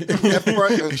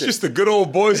party. It's just the good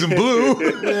old boys in blue.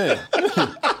 Yeah.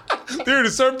 They're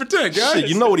to serve and protect, guys. Shit,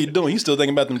 you know what he's doing. He's still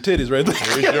thinking about them titties right there.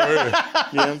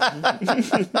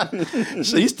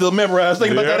 Shit, he still memorized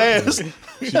thinking about that ass.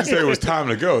 She said it was time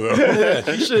to go, though. Yeah,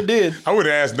 he sure did. I would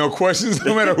have asked no questions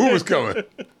no matter who was coming.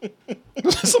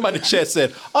 Somebody in the chat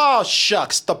said, "Oh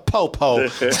shucks, the popo."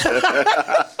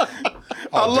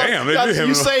 Damn! They did him.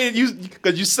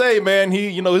 You say, man,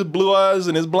 he, his blue eyes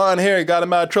and his blonde hair got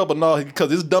him out of trouble. No,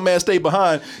 because his dumb ass stayed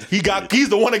behind. He's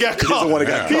the one that got caught. He's the one that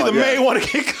got caught. He's the main one to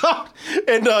get caught.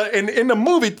 And in the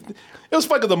movie, it was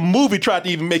funny because the movie tried to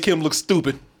even make him look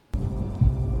stupid.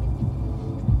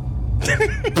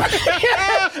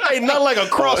 Ain't nothing like a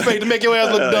crossfade to make your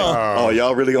ass look dumb. Oh,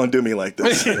 y'all really gonna do me like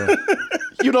this?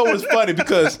 You know what's funny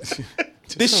because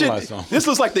this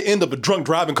looks like the end of a drunk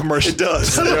driving commercial. It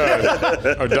does.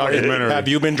 A documentary. Have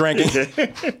you been drinking?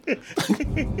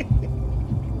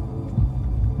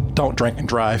 Don't drink and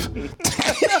drive.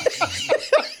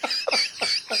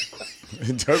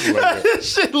 It does look like it.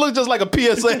 Shit looks just like a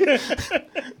PSA.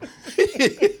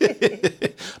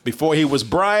 Before he was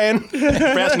Brian,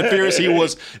 Fast and the Furious, he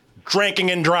was drinking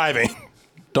and driving.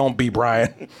 Don't be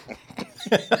Brian.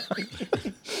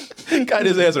 Got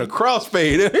his ass in a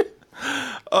crossfade.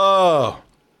 Oh.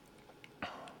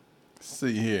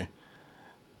 See here.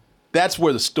 That's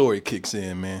where the story kicks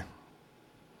in, man.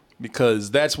 Because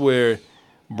that's where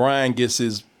Brian gets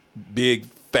his big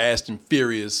Fast and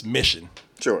Furious mission.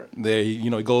 Sure. There, he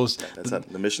goes. That's how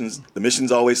the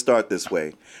missions always start this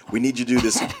way. We need you to do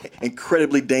this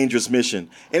incredibly dangerous mission,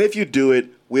 and if you do it,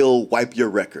 we'll wipe your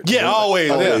record. Yeah, always.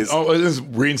 Yeah. Oh, does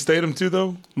reinstate him too,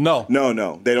 though? No.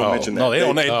 They don't mention that. No, they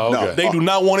don't. They do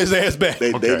not want his ass back.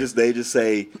 They just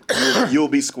say you'll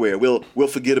be square. We'll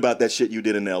forget about that shit you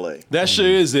did in L.A. That sure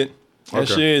is it. That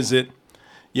sure is it.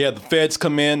 Yeah, the feds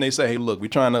come in. They say, "Hey, look, we're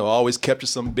trying to always capture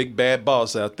some big bad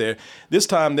boss out there. This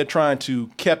time, they're trying to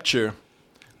capture."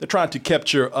 They're trying to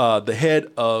capture the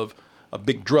head of a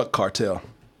big drug cartel.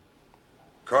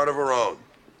 Carter Verone.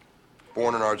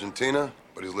 Born in Argentina,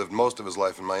 but he's lived most of his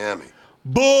life in Miami.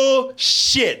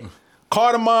 Bullshit.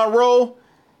 Carter Monroe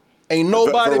ain't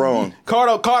nobody. Verone.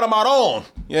 Carter Maron.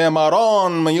 Yeah,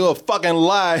 Maron, man, you a fucking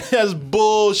lie. That's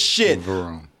bullshit.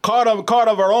 Verone. Carter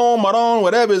Verone, Maron,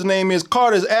 whatever his name is.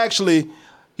 Carter's actually,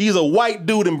 he's a white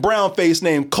dude in brown face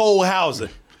named Cole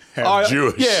Hauser. Half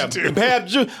Jewish. Yeah, dude. half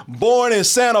Jewish. Born in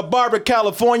Santa Barbara,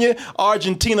 California,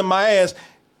 Argentina, my ass.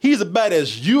 He's about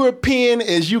as European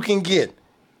as you can get.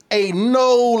 Ain't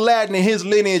no Latin in his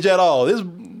lineage at all.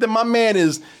 My man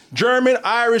is German,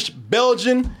 Irish,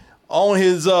 Belgian. On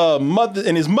his mother,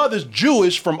 and his mother's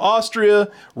Jewish from Austria,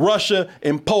 Russia,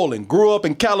 and Poland. Grew up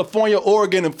in California,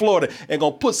 Oregon, and Florida, and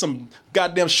gonna put some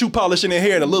goddamn shoe polish in their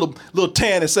hair and a little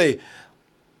tan and say,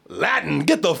 "Latin,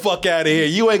 get the fuck out of here.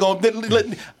 You ain't gonna."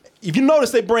 If you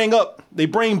notice, they bring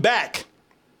back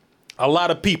a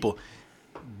lot of people.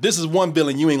 This is one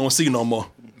villain you ain't gonna see no more.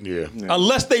 Yeah.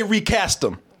 Unless they recast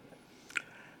him.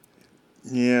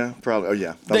 Yeah, probably. Oh,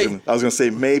 yeah. I was gonna say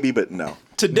maybe, but no.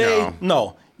 Today,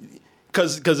 no.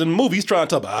 Because in the movie, he's trying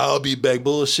to talk about, I'll be back.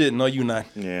 Bullshit. No, you not.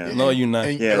 Yeah. No, you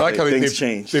not. Yeah, I like how things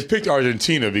changed. They picked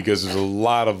Argentina because there's a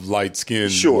lot of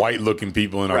light-skinned, white-looking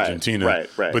people in Argentina. Right.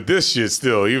 But this shit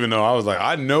still, even though I was like,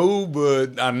 I know,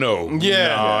 but I know.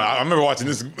 Yeah. I remember watching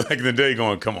this back in the day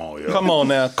going, come on, yo. Come on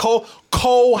now.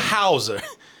 Cole Hauser.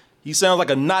 He sounds like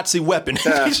a Nazi weapon. Get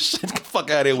the fuck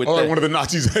out of here with that. Like one of the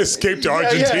Nazis that escaped to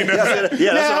Argentina.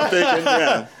 Yeah, that's what I'm thinking.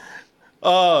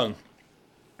 Yeah.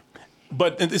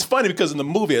 But it's funny because in the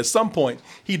movie, at some point,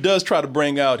 he does try to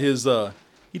bring out his inner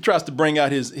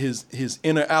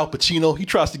Al Pacino. He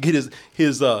tries to get his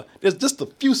there's just a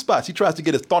few spots. He tries to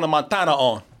get his Tony Montana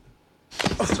on.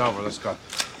 It's over. Let's go.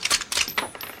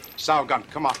 Sour gun.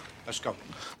 Come on. Let's go.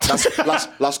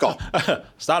 Let's go.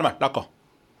 Salma, let's go.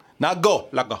 Now go,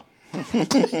 let's go.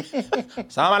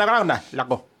 Salma, let's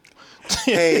go.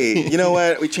 Hey, you know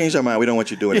what? We changed our mind. We don't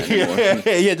want you doing that anymore.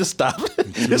 Yeah, just stop.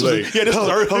 This is good,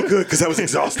 because that was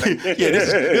exhausting.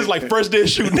 This is like first day of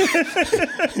shooting.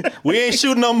 We ain't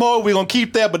shooting no more. We're going to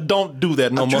keep that, but don't do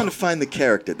that no more. I'm trying to find the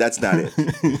character. That's not it.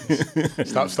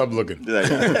 Stop looking.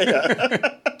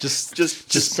 Just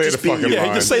say the fucking line.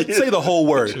 Yeah, just say the whole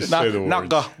word. Say the not words.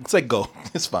 go. Say go.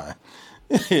 It's fine.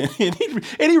 and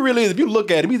he really is. If you look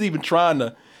at him, he's even trying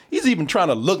to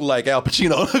look like Al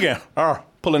Pacino. Look at him.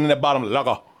 Pulling in that bottom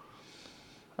logo.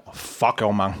 Oh, fuck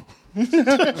you, man.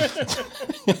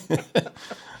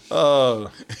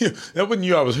 That wasn't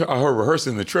you. I heard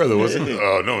rehearsing the trailer, wasn't it?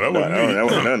 Oh, no, that wasn't me. That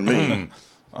wasn't me.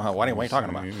 What are you talking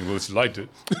about? Well, she liked it.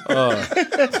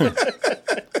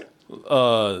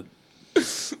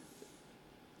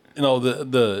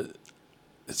 The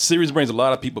series brings a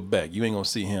lot of people back. You ain't gonna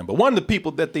see him, but one of the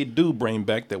people that they do bring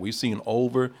back that we've seen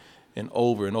over and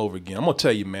over and over again. I'm gonna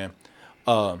tell you, man.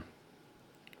 I'm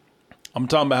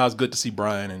talking about how it's good to see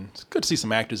Brian, and it's good to see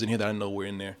some actors in here that I know were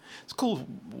in there. It's cool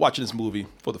watching this movie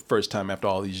for the first time after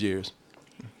all these years.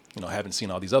 You know, I haven't seen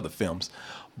all these other films.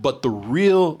 But the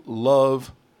real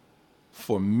love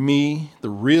for me, the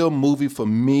real movie for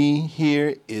me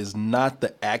here is not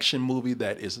the action movie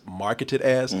that is marketed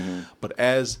as, but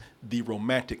as the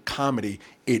romantic comedy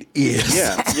it is.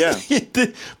 Yeah.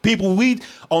 People, we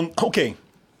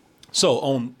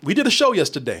did a show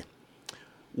yesterday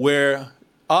where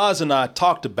Oz and I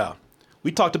talked about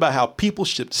how people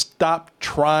should stop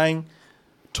trying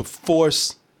to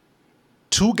force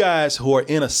two guys who are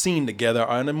in a scene together,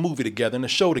 or in a movie together, in a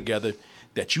show together,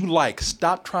 that you like,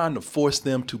 stop trying to force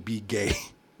them to be gay.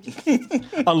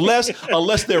 unless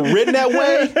they're written that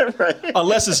way, right.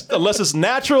 unless it's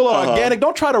natural or organic.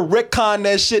 Don't try to retcon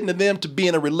that shit into them to be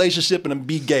in a relationship and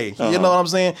be gay. You know what I'm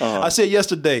saying? I said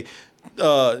yesterday,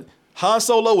 Han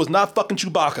Solo was not fucking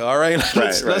Chewbacca, all right?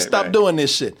 Let's stop doing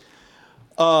this shit.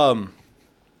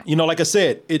 You know, like I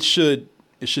said, it should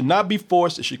not be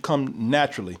forced. It should come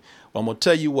naturally. But I'm gonna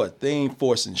tell you what, they ain't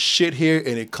forcing shit here,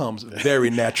 and it comes very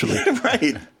naturally.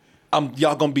 Right.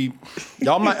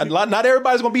 Y'all might not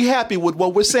everybody's gonna be happy with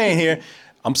what we're saying here.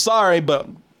 I'm sorry, but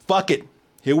fuck it.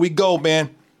 Here we go,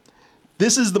 man.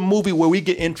 This is the movie where we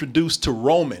get introduced to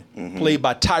Roman, played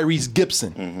by Tyrese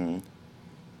Gibson.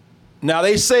 Now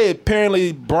they say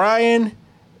apparently Brian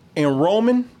and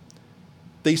Roman,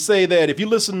 they say that if you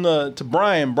listen to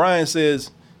Brian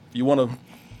says, if you want to,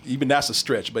 even that's a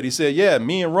stretch, but he said, yeah,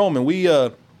 me and Roman, we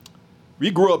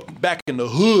grew up back in the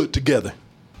hood together.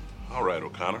 All right,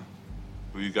 O'Connor.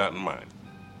 Who you got in mind?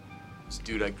 This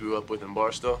dude I grew up with in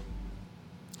Barstow.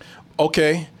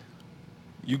 Okay.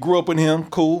 You grew up with him,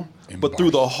 cool. But through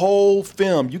the whole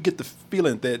film, you get the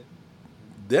feeling that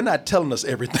they're not telling us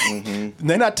everything.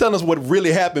 They're not telling us what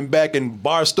really happened back in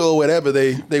Barstow, whatever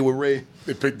they were raised.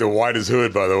 They picked the whitest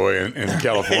hood, by the way, in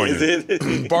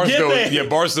California. Barstow,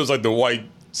 Barstow's like the white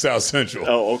South Central.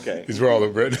 Oh, okay. Is where all the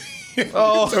bread.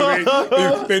 So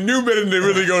they knew better than they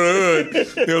really go to the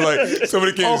hood. They were like,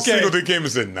 somebody came, Singleton came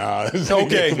and said, nah.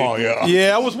 Come on, y'all.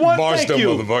 Yeah, I was wondering. Barstow,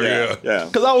 motherfucker, yeah.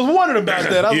 Because I was wondering about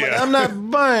that. I was like, I'm not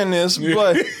buying this,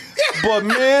 but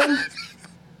man,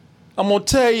 I'm going to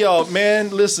tell y'all, man,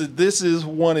 listen, this is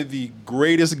one of the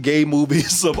greatest gay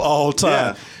movies of all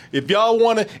time. Yeah. If y'all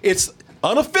want to, it's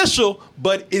unofficial,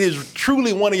 but it is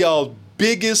truly one of y'all's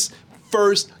biggest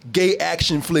first gay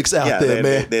action flicks out there,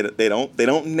 man. They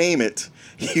don't name it.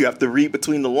 You have to read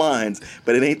between the lines,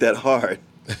 but it ain't that hard.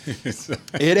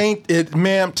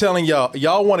 Man, I'm telling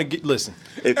y'all want to get, listen.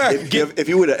 If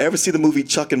you were to ever see the movie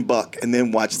Chuck and Buck and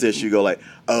then watch this, you go like,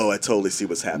 oh, I totally see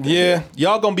what's happening. Yeah,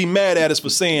 y'all gonna be mad at us for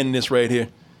saying this right here.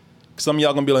 Some of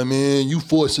y'all gonna be like, man, you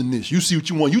forcing this. You see what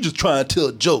you want. You just trying to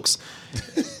tell jokes.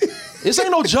 This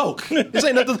ain't no joke. This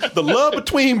ain't nothing. The love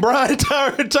between Brian and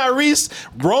Tyrese,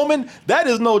 Roman, that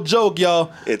is no joke,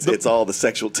 y'all. It's all the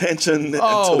sexual tension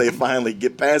until they finally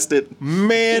get past it.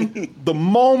 Man, the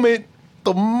moment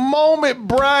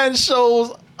Brian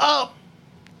shows up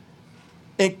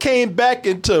and came back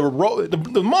into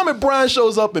the moment Brian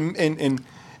shows up and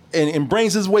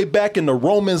brings his way back into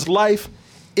Roman's life,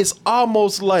 it's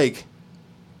almost like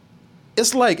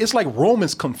it's like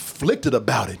Roman's conflicted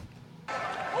about it.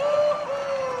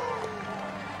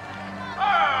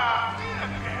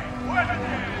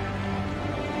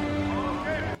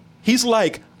 He's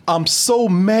like, I'm so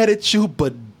mad at you,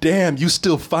 but damn, you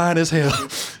still fine as hell.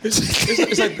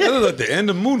 It's like the end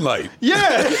of Moonlight.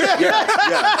 Yeah.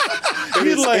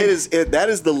 That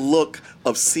is the look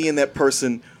of seeing that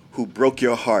person who broke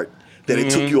your heart. That it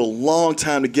took you a long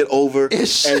time to get over,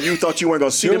 and you thought you weren't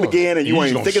going to see them again, and you weren't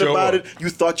even thinking about it. You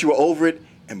thought you were over it,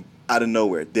 and out of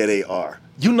nowhere, there they are.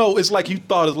 You know, it's like you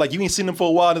ain't seen them for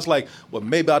a while. And it's like, well,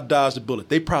 maybe I dodged the bullet.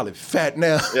 They probably fat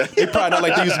now. They probably not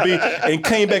like they used to be. And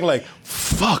came back like,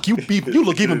 fuck, you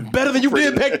look even better than you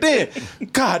did back then.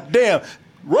 God damn.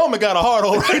 Roman got a hard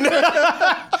hole right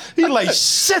now. He's like,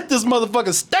 shit, this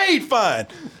motherfucker stayed fine.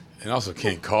 And also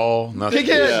can't call, nothing.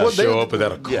 They show up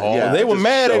without a call. They were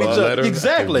mad at each other.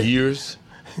 Exactly. Years.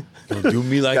 Don't do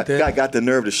me like that. I got the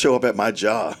nerve to show up at my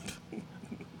job.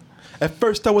 At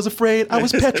first, I was afraid. I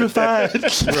was petrified.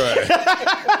 Right.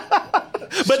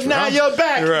 But now you're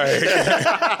back. Right.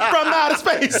 From outer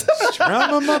space.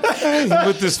 Strumming my pain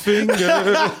with his finger.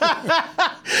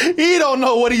 He don't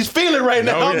know what he's feeling right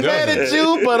now. I'm mad at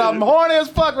you, but I'm horny as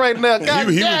fuck right now. God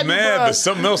he was mad, but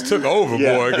something else took over,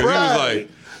 boy. Because he was like,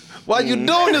 why you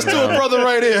doing this to a brother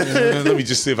right here? Let me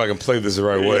just see if I can play this the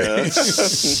right way.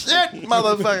 Shit,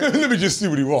 motherfucker. Let me just see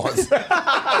what he wants.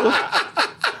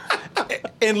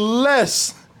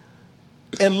 Unless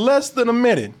in less than a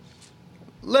minute,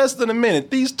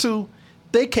 these two,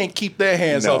 they can't keep their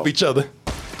hands off each other.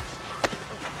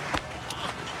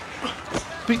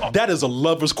 That is a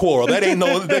lover's quarrel. That ain't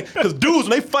no, because dudes,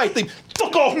 when they fight, they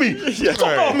fuck off me. Fuck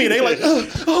off me. They like, They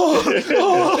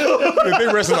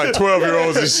wrestling like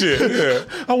 12-year-olds and shit. Yeah.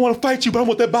 I want to fight you, but I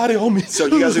want that body on me. So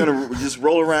you guys are going to just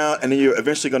roll around and then you're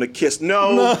eventually going to kiss.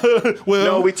 No,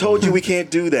 we told you we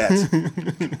can't do that.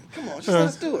 Come on, just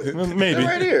let's do it. Maybe. They're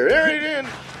right here. They're right here.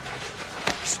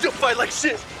 Still fight like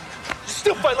shit.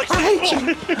 Still fight like shit. I hate you.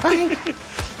 You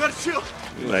gotta chill.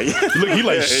 Like, look, he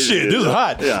like, shit, this is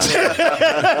hot. Yeah.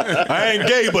 I ain't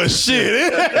gay, but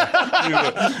shit.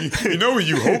 You know when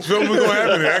you hope something was going to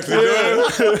happen, it actually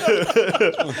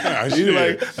does. He's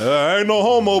like, I ain't no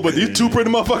homo, but these two pretty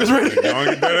motherfuckers ready. Don't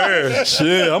get that ass.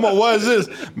 Shit, I'm gonna watch this.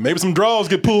 Maybe some draws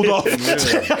get pulled off.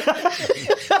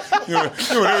 You know,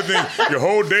 everything, your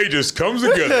whole day just comes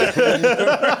together.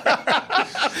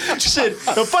 Shit,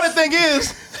 the funny thing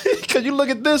is, because you look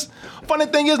at this, funny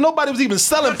thing is nobody was even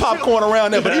selling popcorn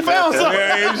around there, but he found something.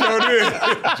 Yeah, he sure did.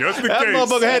 Just in that case.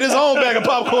 motherfucker had his own bag of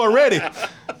popcorn ready.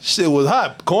 Shit was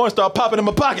hot. Corn started popping in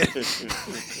my pocket. Don't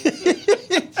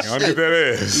get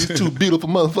that ass. These two beautiful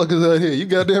motherfuckers out here. You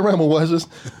goddamn right, I'm gonna watch this.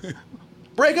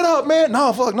 Break it up, man.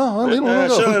 No, fuck, no. Leave him alone.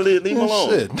 Sure, leave him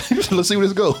alone. Shit. Let's see where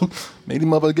this goes. Maybe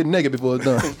these motherfuckers get naked before it's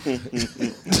done.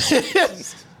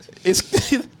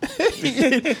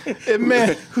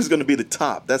 Man, who's going to be the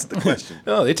top? That's the question.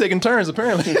 Oh, they taking turns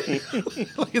apparently.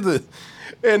 Look at this.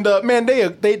 And man,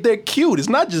 they're cute. It's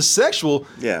not just sexual.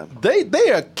 Yeah,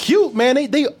 they are cute, man.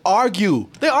 They argue.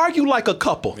 They argue like a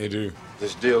couple. They do.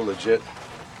 This deal legit.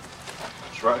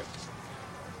 That's right.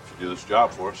 You do this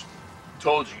job for us.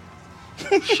 Told you.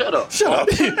 Shut up.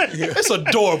 It's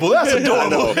adorable. That's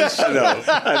adorable.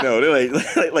 I know.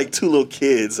 They're like two little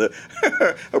kids or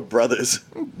brothers.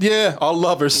 Yeah, all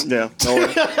lovers. Yeah.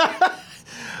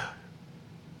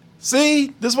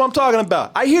 See, this is what I'm talking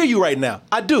about. I hear you right now.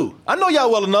 I do. I know y'all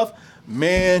well enough.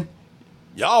 Man,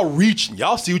 y'all reaching.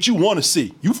 Y'all see what you want to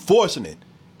see. You forcing it.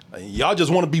 Y'all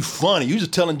just want to be funny. You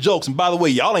just telling jokes. And by the way,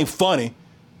 y'all ain't funny.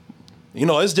 You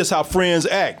know, it's just how friends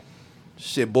act.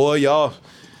 Shit, boy, y'all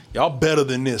better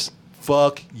than this.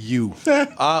 Fuck you.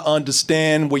 I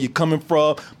understand where you're coming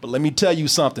from, but let me tell you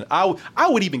something. I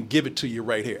would even give it to you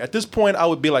right here. At this point, I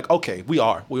would be like, okay,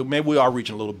 maybe we are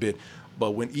reaching a little bit.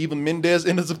 But when Eva Mendes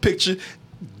enters the picture,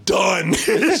 done.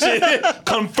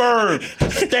 Confirmed.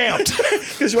 Stamped.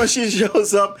 Because when she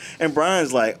shows up and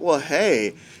Brian's like, well,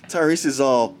 hey, Tyrese is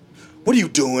all, what are you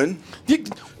doing?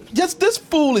 Yes, this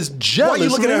fool is jealous. Why are you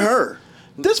looking at her?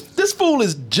 This fool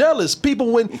is jealous.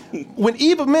 People, when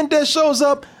Eva Mendes shows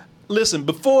up, listen,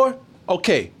 before,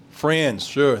 okay, friends,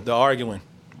 sure, they're arguing.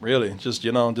 Really, just,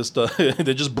 they're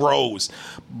just bros.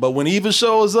 But when Eva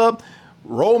shows up,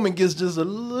 Roman gets just a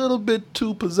little bit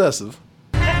too possessive.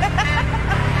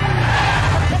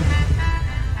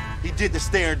 He did the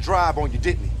stare and drive on you,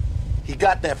 didn't he? He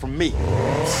got that from me.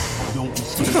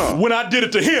 When I did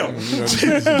it to him.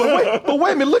 but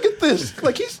wait a minute, look at this.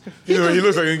 Like he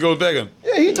looks like he goes back on.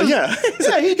 Yeah, he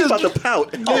just about to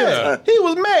pout. Yeah, he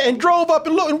was mad and drove up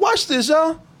and looked and watch this,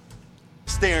 y'all.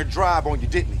 Stare and drive on you,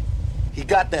 didn't he? He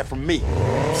got that from me.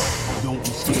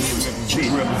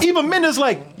 Even Mendes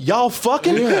like, y'all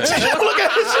fucking? Yeah. Look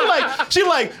at her. She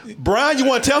like, Brian, you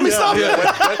want to tell me something?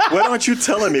 Yeah. What aren't you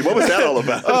telling me? What was that all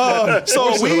about?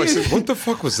 What the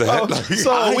fuck was that? I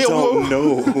don't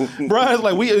know. Brian's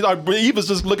like, Eva's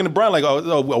just looking at Brian like,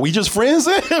 are we just friends?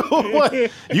 What?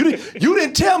 You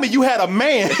didn't tell me you had a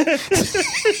man.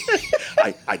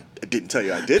 I didn't tell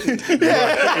you I didn't.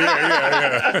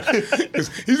 Yeah.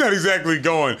 He's not exactly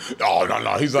going, oh,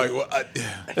 no. He's like, well,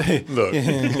 look,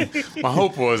 my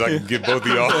hope was I could get both of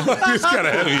y'all. It's kind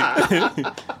of heavy.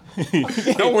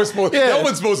 No one's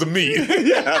supposed to meet.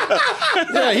 Yeah,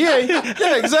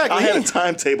 exactly. I had a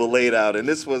timetable laid out, and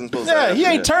this wasn't supposed to happen. He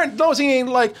ain't turned. No, he ain't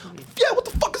like, what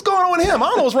the fuck is going on with him? I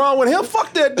don't know what's wrong with him.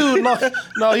 Fuck that dude. No,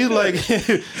 he's like,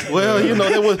 well,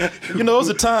 there was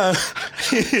a time.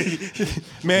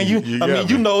 Man,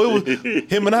 it was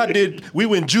him and I did. We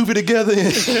went juvie together,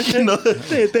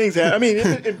 and things happen. I mean,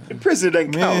 in prison it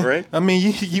doesn't count, right? I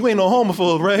mean, you ain't no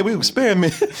homophobe, right? We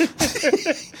experiment.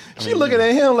 She looking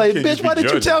at him like, bitch, why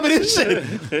didn't you tell me this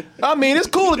shit? I mean, it's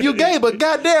cool if you gay, but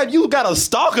goddamn, you got a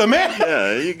stalker, man.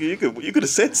 Yeah, you could have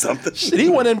said something. Shit,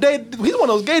 he's one of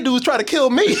those gay dudes trying to kill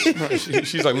me.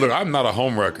 She's like, look, I'm not a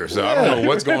homewrecker, so I don't know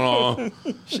what's going on.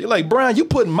 She like, Brian, you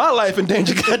putting my life in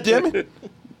danger, goddammit.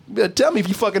 You better tell me if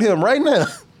you fucking him right now.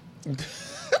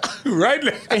 Right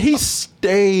now. And he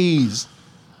stays.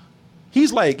 He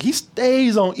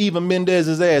stays on Eva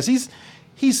Mendez's ass.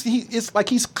 it's like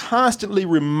he's constantly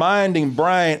reminding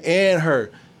Brian and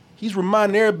her. He's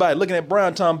reminding everybody, looking at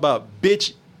Brian, talking about,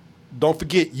 bitch, don't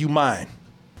forget you mine.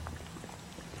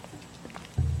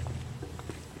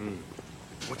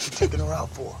 What you checking her out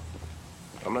for?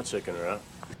 I'm not checking her out.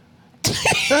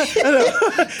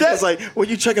 That's like, what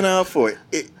you checking her out for?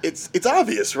 It's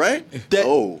obvious, right?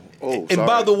 And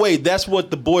by the way, that's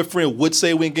what the boyfriend would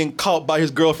say when getting caught by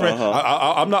his girlfriend.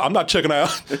 I'm not checking her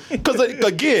out. Because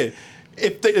again,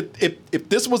 if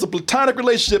this was a platonic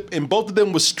relationship and both of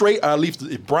them was straight, or at least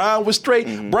if Brian was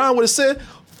straight, Brian would have said,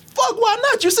 fuck, why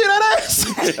not? You see that ass?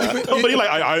 But he like,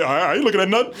 I ain't looking at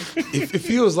nothing. It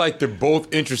feels like they're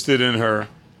both interested in her,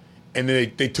 and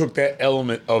then they took that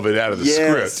element of it out of the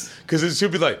script. Because she'll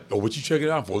be like, oh, what you checking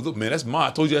it out for? Look, man, that's mine.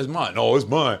 I told you that's mine. No, it's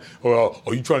mine. Or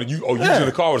you trying to, you in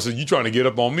the car, so you trying to get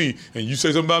up on me, and you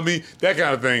say something about me? That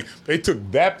kind of thing. They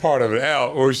took that part of it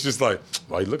out, or it's just like,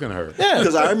 why are you looking at her? Yeah,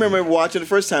 because I remember watching the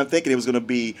first time thinking it was going to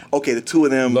be, okay, the two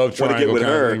of them want to get with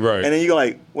her. Right. And then you're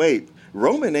like, wait,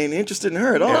 Roman ain't interested in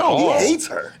her at all. He hates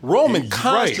her. Roman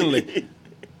constantly. Right.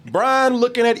 Brian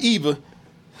looking at Eva.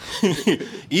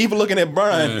 Eva looking at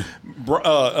Brian.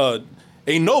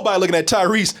 Ain't nobody looking at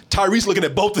Tyrese. Tyrese looking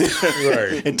at both of them.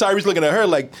 Right. And Tyrese looking at her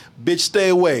like, bitch, stay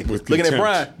away. With looking contempt. at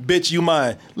Brian, bitch, you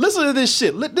mine. Listen to this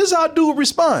shit. This is how dude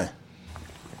respond.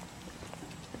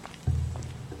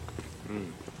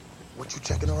 What you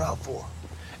checking her out for?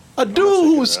 A dude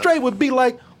who was straight would be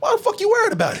like, why the fuck you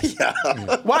worried about it? Yeah.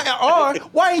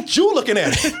 Why ain't you looking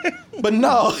at it? But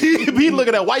no, he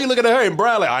looking at, why you looking at her? And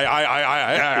Brian like,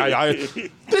 I.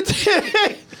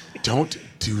 Don't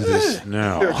do this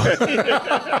now.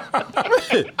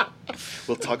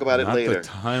 We'll talk about it later. The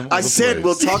time I said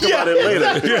we'll talk about it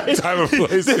later. Yeah, time and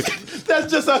place.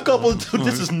 That's just our couple.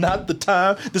 This is not the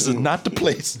time. This is not the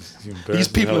place. These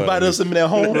people invite us in their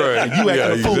home, and you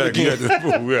acting a fool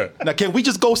again. Now, can we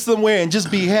just go somewhere and just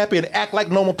be happy and act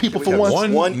like normal people for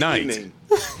once? One night. Evening.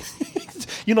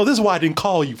 You know, this is why I didn't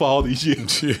call you for all these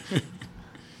years.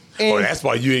 That's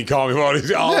why you didn't call me for all these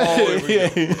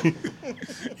years.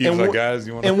 He was like, guys,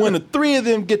 you want to... And when the three of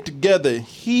them get together,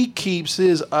 he keeps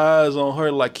his eyes on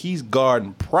her like he's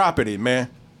guarding property, man.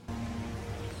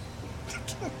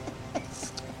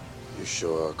 You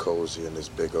sure are cozy in this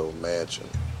big old mansion.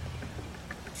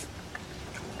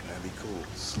 That'd be cool,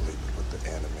 sleeping with the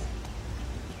enemy.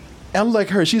 And I'm like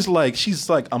her. She's like,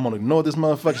 I'm gonna ignore this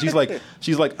motherfucker.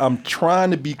 She's like, I'm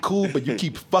trying to be cool, but you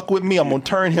keep fuck with me. I'm gonna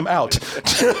turn him out.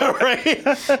 Right?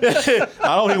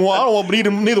 I don't want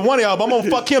neither one of y'all, but I'm gonna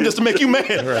fuck him just to make you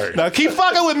mad. Right. Now keep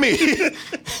fucking with me.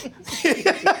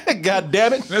 God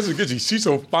damn it. That's what gets you. She's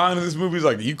so fine in this movie. It's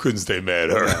like you couldn't stay mad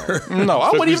at her. No,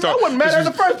 I wasn't mad at her in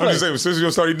the first place. I'm just saying, since you're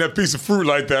gonna start eating that piece of fruit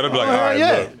like that, I'm like, all right,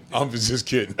 look, I'm just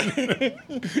kidding.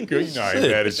 Girl, you know I ain't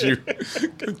mad at you.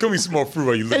 Give me some more fruit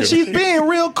while you look at me. She's being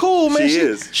real cool, man.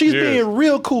 She's being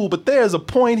real cool, but there's a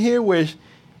point here where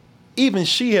even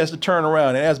she has to turn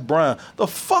around and ask Brian, the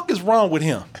fuck is wrong with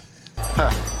him?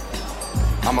 I'm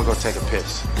gonna go take a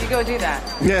piss. You go do that.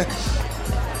 Yeah.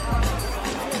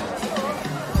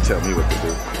 Tell me what to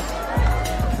do.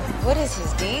 What is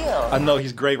his deal? I know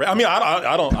he's great. I mean,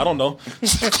 I don't know.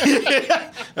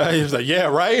 He was like, yeah,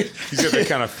 right. He's got that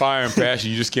kind of fire and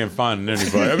passion you just can't find in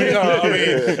anybody. I mean,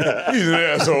 he's an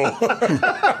asshole.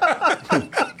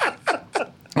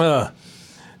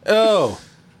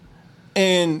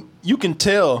 And you can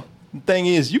tell. The thing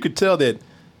is, you could tell that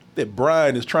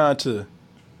Brian is trying to.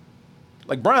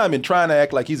 Like, Brian been trying to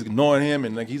act like he's ignoring him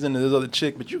and like he's into this other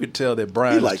chick, but you could tell that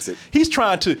Brian likes it. He's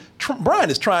trying to. Brian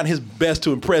is trying his best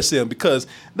to impress him because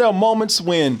there are moments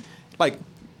when, like,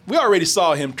 we already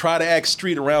saw him try to act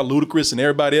street around Ludacris and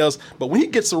everybody else, but when he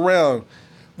gets around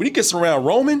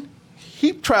Roman,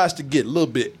 he tries to get a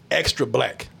little bit extra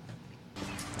black.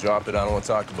 Drop it. I don't want to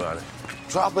talk about it.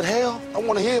 Drop it, hell. I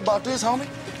want to hear about this, homie.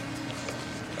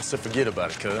 I said forget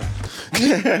about it, cuz.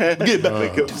 Forget about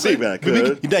it,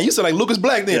 cuz. Damn, you sound like Lucas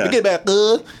Black then. Yeah. Forget about it,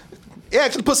 cuz. He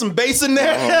actually put some bass in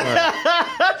there.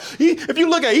 If you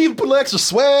look at it, he even put a little extra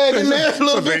swag in there a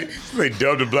little bit. They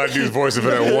dubbed the black dude's voice for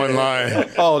that one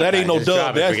line. Oh, that ain't no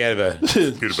dub. Forget about it.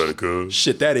 Forget about it, cuz.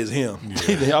 Shit, that is him.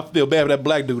 Yeah. I feel bad for that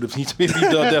black dude if he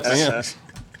dubbed that for him.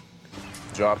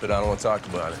 Drop it. I don't want to talk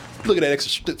about it. Look at that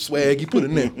extra swag he put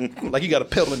in there. Like he got a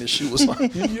pedal in his shoe or something.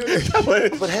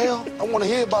 But hell, I want to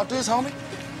hear about this, homie.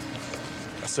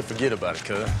 I said forget about it,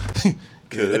 cuz.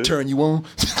 Could that turn you on?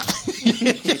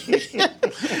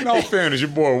 In all fairness, your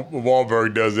boy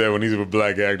Wahlberg does that when he's with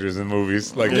black actors in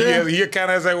movies. Like he kind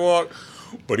of has that walk,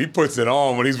 but he puts it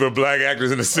on when he's with black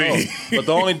actors in the scene. But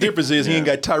the only difference is he ain't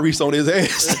got Tyrese on his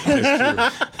ass.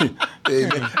 That's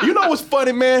true. You know what's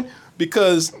funny, man?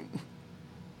 Because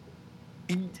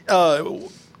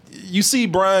you see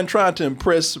Brian trying to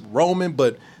impress Roman,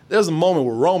 but there's a moment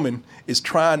where Roman is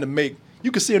trying to make. You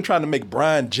can see him trying to make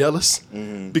Brian jealous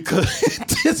because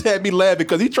this had me laugh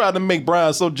because he tried to make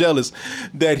Brian so jealous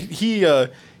that he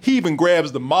even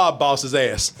grabs the mob boss's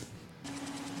ass.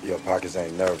 Your pockets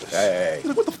ain't nervous. Hey. He's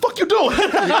like, what the fuck you doing?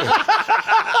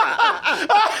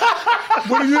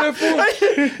 What are you there for?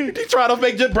 He trying to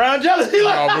make Brian jealous. He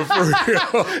like, but for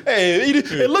real. hey,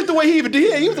 and look the way he even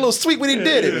did. He was a little sweet when he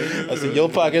did it. I said, your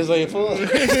pockets ain't full.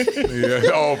 Yeah,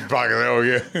 oh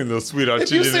yeah, a little sweet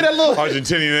you see that little-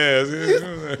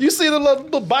 Argentinian ass. You see the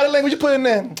little body language you put in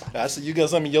there? I said, you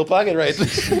got something in your pocket, right? Look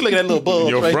at that little bulb.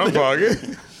 Your right front there.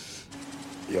 pocket.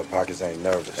 Your pockets ain't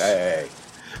nervous. Hey.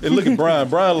 And look at Brian.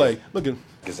 Brian like, look at.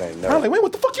 Pockets ain't Brian nervous. like, wait,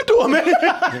 what the fuck you doing, man?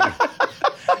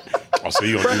 Oh, so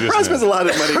you gonna do Brian this spends now. a lot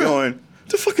of money going, what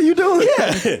the fuck are you doing?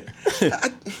 Yeah.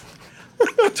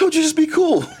 I told you just be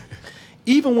cool.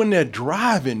 Even when they're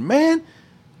driving, man,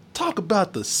 talk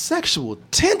about the sexual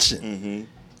tension.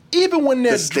 Even when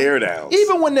they're The stare downs.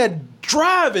 Even when they're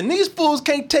driving, these fools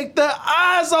can't take their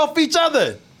eyes off each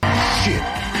other. Shit.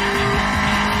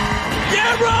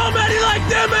 Yeah, Roman, he like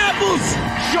them apples.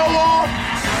 Show off.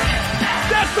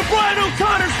 That's the Brian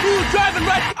O'Connor smooth driving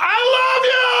right. I love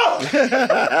you.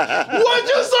 What'd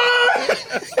you say?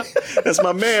 That's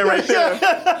my man right there.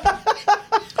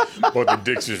 But the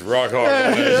dicks is rock hard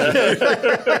on that shit.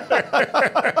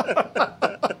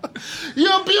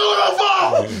 You're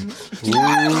beautiful.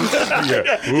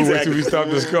 Yeah. We'll wait till we stop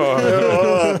this car.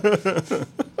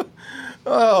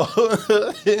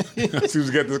 Oh. As soon as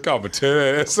we get this car, but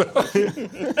tear that ass up. As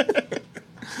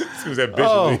soon as that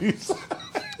bitch leaves.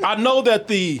 I know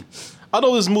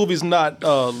this movie's not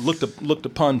looked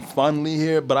upon fondly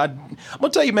here, but I'm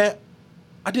gonna tell you, man,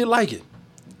 I did like it.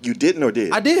 You didn't or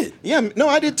did? I did. Yeah, no,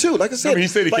 I did too. Like I said, I mean, he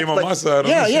said he came on my side on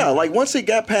Yeah, this yeah. shit. Like once he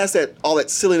got past all that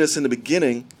silliness in the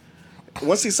beginning,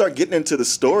 once he started getting into the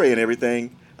story and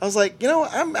everything, I was like,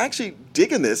 I'm actually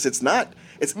digging this. It's not.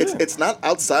 It's not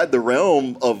outside the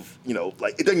realm of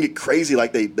like it doesn't get crazy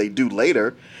like they do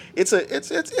later. It's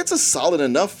a solid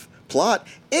enough plot,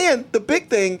 and the big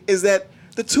thing is that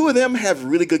the two of them have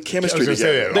really good I chemistry was gonna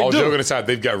say together. that. All joking aside,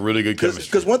 they've got really good chemistry.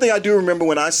 Because one thing I do remember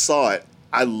when I saw it,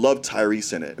 I loved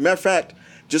Tyrese in it. As a matter of fact,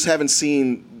 just having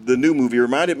seen the new movie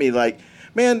reminded me, like,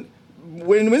 man,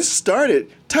 when this started,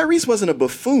 Tyrese wasn't a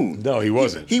buffoon. No, he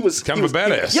wasn't. He was kind of a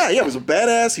badass. He was a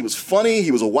badass. He was funny.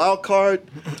 He was a wild card.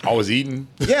 Always eating.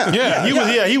 Yeah, He was.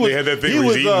 They had that thing He where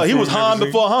was. he's eating He food was and Han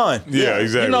everything. before Han. Yeah,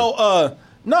 exactly.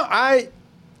 No, I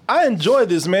enjoy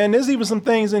this, man. There's even some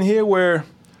things in here where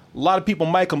a lot of people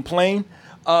might complain.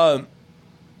 Cole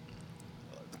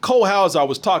Hauser, I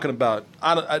was talking about.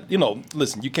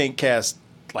 Listen, you can't cast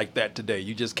like that today.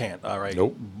 You just can't. All right.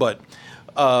 Nope. But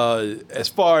as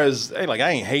far as I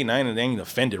ain't hating, I ain't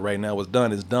offended right now. What's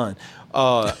done is done.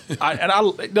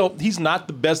 He's not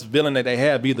the best villain that they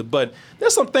have either. But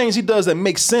there's some things he does that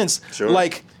make sense. Sure.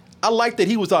 Like I like that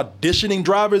he was auditioning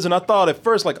drivers, and I thought at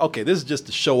first, like, okay, this is just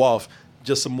to show off,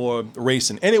 just some more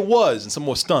racing, and it was, and some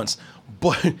more stunts.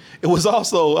 But it was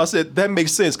also, I said, that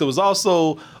makes sense, because it was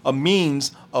also a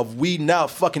means of weeding out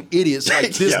fucking idiots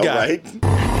like this Yeah, guy. right?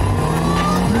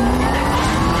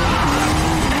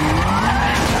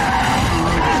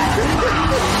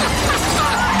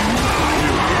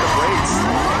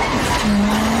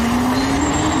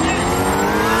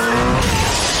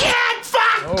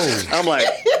 I'm like,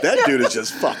 that dude is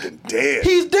just fucking dead.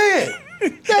 He's dead.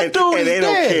 That dude and is they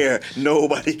don't dead. care.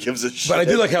 Nobody gives a shit. But I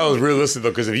do like how it was realistic though,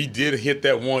 because if he did hit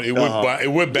that one, it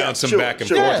would bounce him back and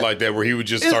forth Yeah. like that, where he would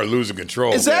just start losing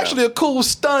control. It's actually a cool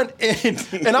stunt,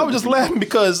 and I was just laughing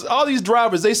because all these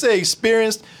drivers, they say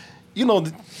experienced.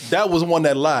 That was one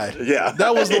that lied. Yeah.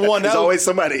 That was the one. There's always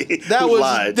somebody who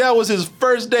lied. That was his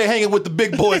first day hanging with the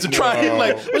big boys and trying.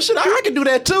 Like, well, shit, I can do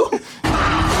that too.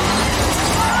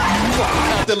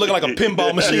 Out there looking like a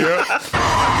pinball machine.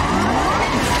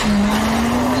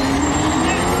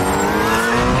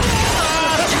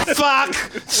 Fuck.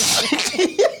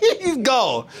 He's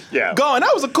gone. Yeah. Gone.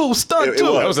 That was a cool stunt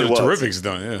too. That was a terrific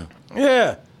stunt, yeah.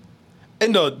 Yeah.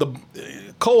 And the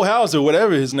Cole Hauser,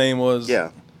 whatever his name was.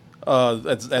 Yeah.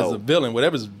 As a villain,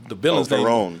 whatever's the villain's name.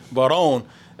 Varone. Varone.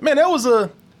 Man, there was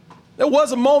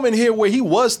a moment here where he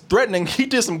was threatening. He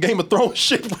did some Game of Thrones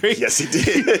shit where Yes, he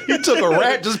did. he took a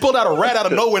rat, just pulled out a rat out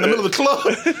of nowhere in the middle of the club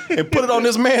and put it on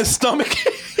this man's stomach.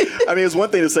 I mean, it's one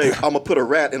thing to say, I'm going to put a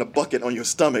rat in a bucket on your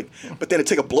stomach, but then to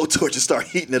take a blowtorch and start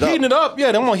heating it up. Heating it up,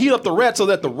 yeah. They're going to heat up the rat so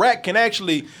that the rat can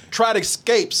actually try to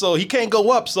escape. So he can't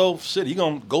go up. So, shit, he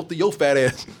going to go through your fat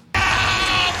ass.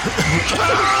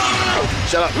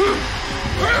 Shut up.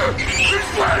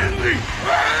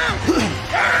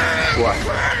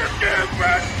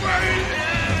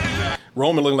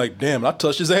 Roman looking like, damn, I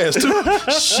touched his ass too.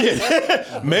 Shit.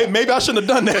 Maybe I shouldn't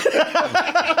have done that.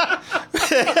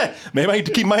 Maybe I need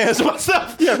to keep my hands to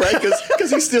myself. Yeah, right?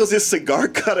 Because he steals his cigar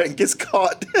cutter and gets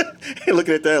caught. And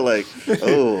looking at that like,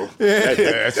 oh,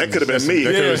 that could have been me.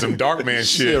 That could have been some dark man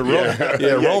shit. Roman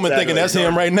exactly. thinking that's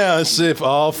him right now. And shit,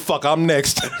 oh, fuck, I'm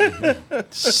next.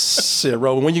 Shit,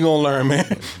 Roman, when you gonna learn,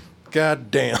 man? God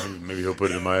damn. Maybe he'll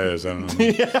put it in my ass. I don't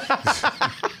know.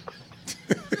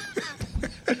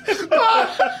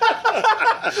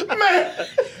 Man,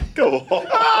 come on.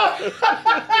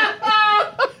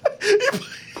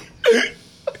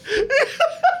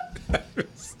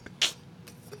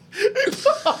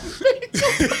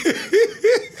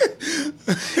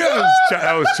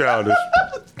 That was childish.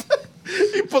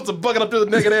 He puts a bucket up to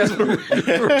the naked ass. Eat that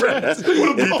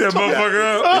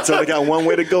motherfucker up. It's only got one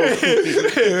way to go. That's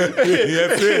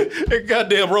it.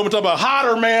 Goddamn Roman talking about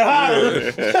hotter, man,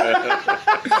 hotter.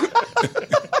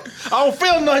 I don't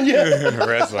feel nothing yet.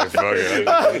 Rat's like, fuck it.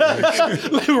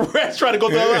 Rat's trying to go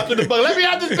through the bucket. Let me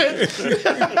out this bitch.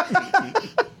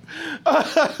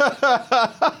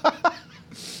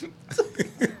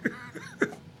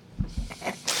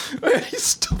 He's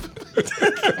stupid.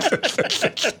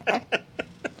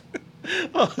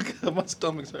 Oh God, my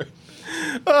stomach's hurt.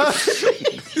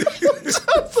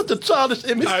 Such a childish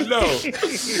image. I know.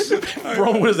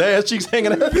 Roman with his ass cheeks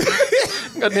hanging out.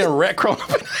 Goddamn rat crawling.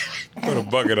 Put a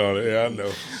bucket on it. Yeah, I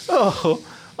know.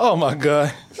 Oh my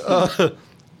God.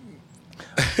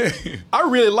 I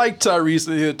really like Tyrese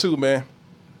in here too, man.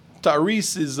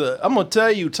 Tyrese is. I'm gonna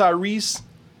tell you, Tyrese.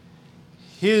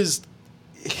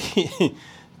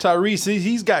 Tyrese,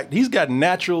 he's got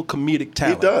natural comedic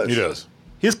talent. He does.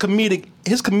 His comedic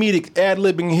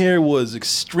ad-libbing here was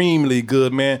extremely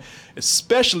good, man.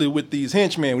 Especially with these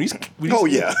henchmen. When he's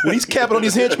capping on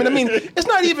these henchmen. I mean, it's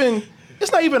not even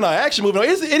an action movie.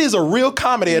 It is a real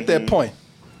comedy at that point.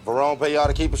 Verone pay y'all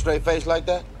to keep a straight face like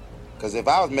that? Because if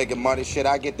I was making money, shit,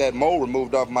 I'd get that mole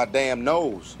removed off my damn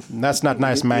nose. That's not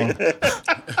nice, man.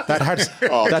 That hurts.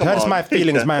 That hurts my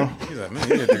feelings, man. He's like, man,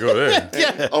 you need to go there.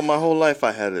 Yeah. Oh, my whole life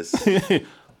I had this.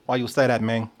 Why you say that,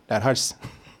 man? That hurts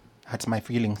my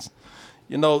feelings.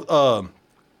 You know,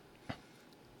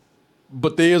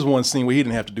 but there is one scene where he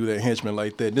didn't have to do that henchman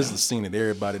like that. This is a scene that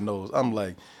everybody knows. I'm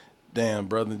like, damn,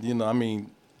 brother. You know, I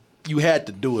mean, you had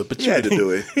to do it, but you had to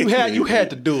do it. you had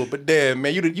to do it, but damn,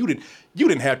 man, you didn't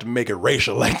have to make it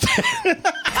racial like that.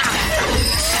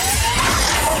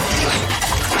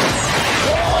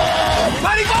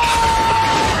 Mighty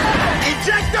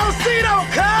Ejectocito,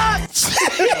 cut!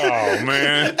 Oh,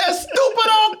 man.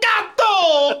 Estupido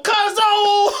gato,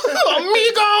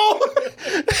 amigo.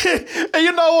 And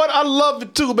you know what? I love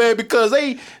it too, man, because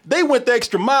they went the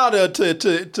extra mile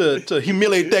to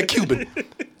humiliate that Cuban.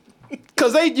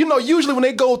 Because they, you know, usually when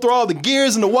they go through all the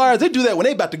gears and the wires, they do that when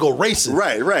they about to go racing.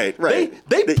 Right. They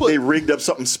rigged up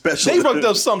something special. They rigged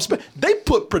up something special. They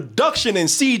put production and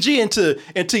CG into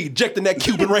ejecting that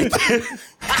Cuban right there.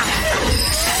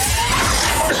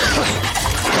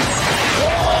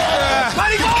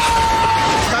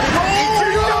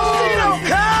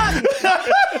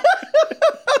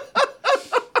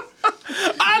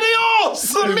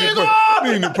 Adios, amigo. He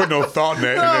didn't put no thought in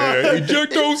that.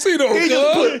 Ejectocito. He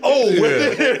just put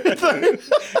with it.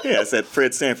 Yeah, it's that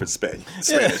Fred Sanford Spanish.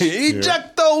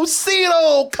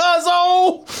 Ejectocito,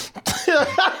 cuzzo.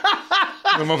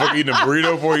 The motherfucker eating a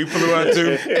burrito before he flew out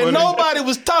too. And nobody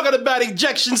was talking about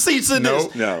ejection seats in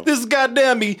this. No. This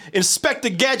goddamn Inspector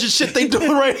Gadget shit they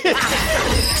doing right here.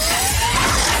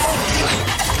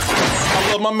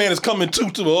 I love my man is coming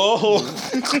too. Oh,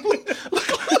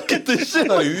 look at this shit.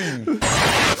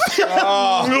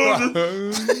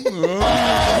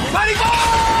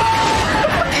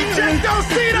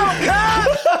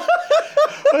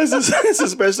 It's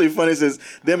especially funny since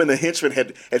them and the henchmen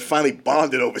had finally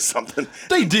bonded over something.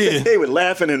 They did. They were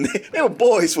laughing and they were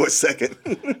boys for a second.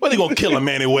 Well, they gonna kill him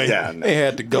anyway. Yeah, no. They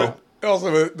had to go.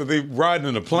 Also, they riding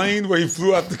in a plane where he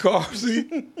flew out the car. See, I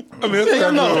mean,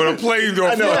 that's when a plane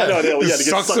goes. I know. It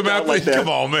sucks him out. Like come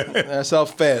on, man. That's how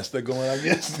fast they're going, I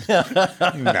guess. Nah,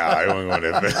 I wasn't going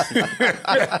that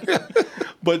fast.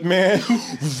 But man,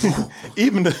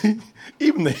 even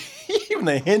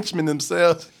the henchmen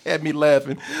themselves had me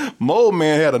laughing. Mo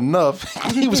Man had enough.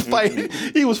 He was fighting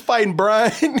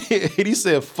Brian, and he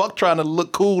said, "Fuck trying to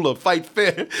look cool or fight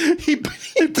fair." He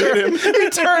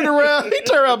turned around,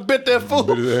 bit that fool.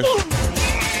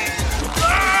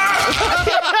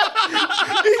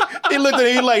 he looked at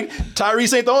him like,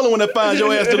 Tyrese ain't the only one that finds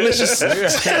your ass delicious.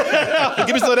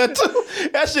 Give me some of that too.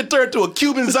 That shit turned to a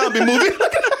Cuban zombie movie.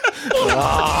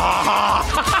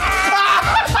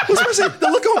 The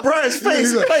look on Brian's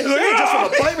face. Like, he ain't just from a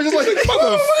bite, but just like,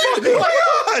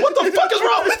 what the fuck is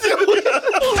wrong with you?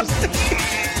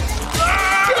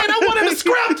 I wanted to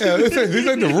scrap. Yeah, this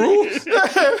ain't the rules.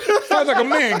 Sounds like a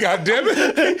man,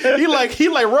 goddammit. He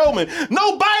like Roman.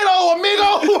 No bito,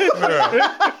 amigo.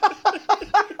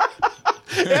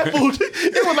 That food,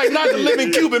 it was like not the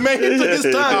living Cuban, man. It took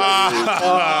his time.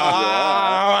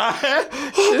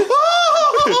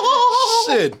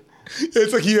 Shit.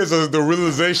 It's like he has the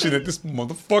realization that this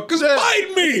motherfucker's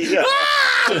biting me.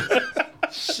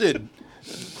 Shit.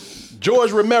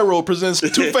 George Romero presents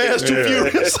Too Fast, Too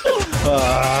Furious.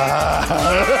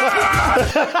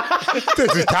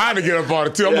 Takes his time to get up on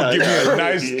it too. I'm gonna give me a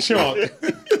nice chunk.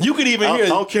 You could even hear. I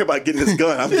don't care about getting this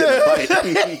gun. I'm getting a bite.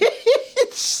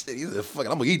 Shit, he said, "Fuck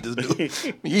it, I'm gonna eat this dude.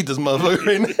 Eat this motherfucker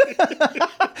right now."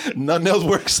 Nothing else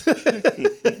works.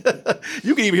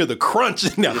 You can even hear the crunch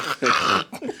in there.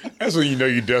 That's when you know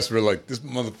you're desperate. Like, this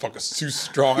motherfucker's too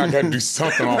strong. I gotta do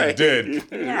something. Or I'm dead. You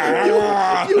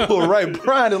were right,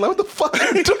 Brian. Is like, what the fuck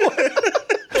are you doing?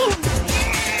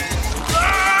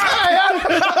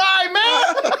 Hi,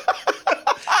 man.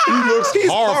 He looks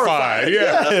horrified.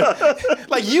 Yeah.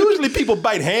 Like usually people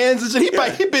bite hands and shit.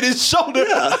 He bit his shoulder.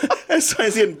 Yeah. And so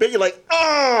he's getting big. You're like,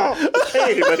 oh,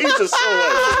 hey, but he's just so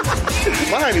like,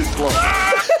 his mind is blown.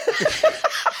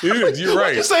 You're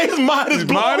right. You say his mind is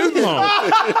blown. And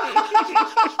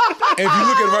if you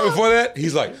look at it right before that,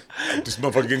 he's like, this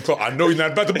motherfucker getting close. I know he's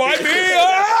not about to bite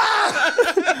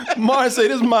me. Martin say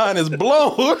this mind is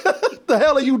blown. What the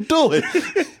hell are you doing?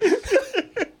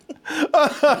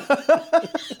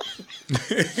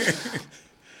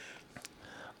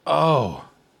 Oh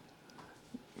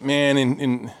man,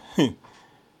 and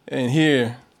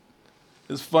here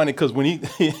it's funny because when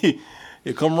here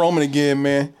come Roman again,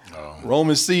 man.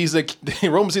 Roman sees that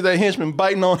henchman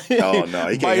biting on him. Oh no,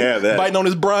 he can't have that. Biting on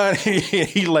his Brian.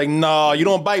 He's like, nah, you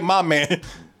don't bite my man.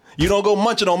 You don't go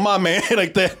munching on my man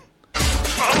like that.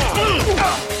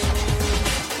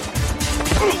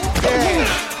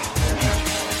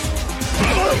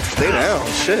 Stay down,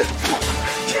 shit.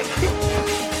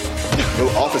 No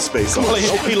Office Space.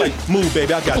 He like, move,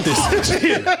 baby, I got this.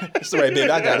 It's all right, baby,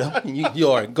 I got it. You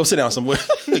all right? Go sit down somewhere.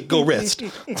 Go rest.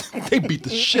 They beat the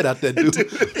shit out that dude.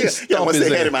 Once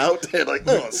they had him out, they're like,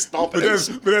 stomp him.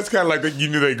 But that's kind of like you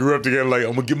knew they grew up together. Like,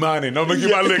 I'm gonna get mine in. I'm gonna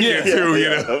get my lick in too. You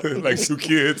know, like two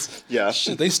kids. Yeah.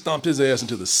 Shit, they stomped his ass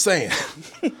into the sand.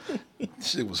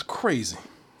 Shit was crazy.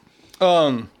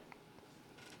 And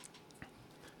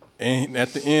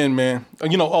at the end, man,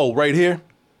 right here.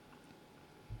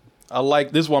 I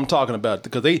like this is what I'm talking about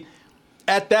because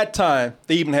at that time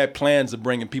they even had plans of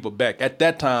bringing people back. At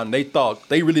that time they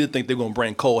really did think they were gonna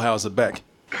bring Cole Hauser back.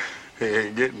 He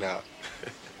ain't getting out.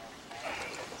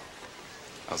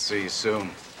 I'll see you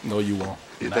soon. No, you won't.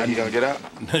 You think he gonna get out?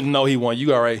 No, he won't.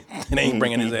 You all right? They ain't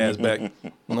bringing his ass back.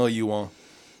 No, you won't.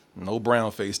 No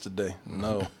brown face today.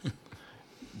 No.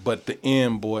 But the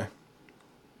end, boy.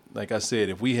 Like I said,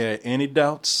 if we had any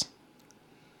doubts,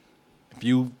 if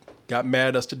you got mad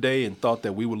at us today and thought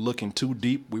that we were looking too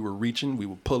deep, we were reaching, we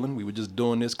were pulling, we were just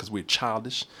doing this because we're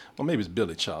childish. Well, maybe it's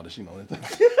Billy childish, you know.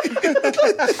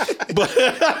 but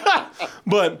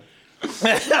what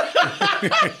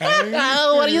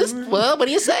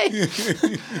do you say?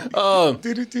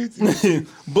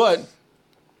 But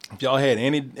if y'all had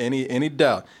any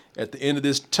doubt, at the end of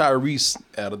this Tyrese,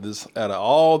 out of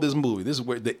all this movie, this is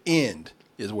where the end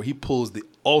is where he pulls the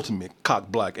ultimate cock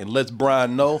block and lets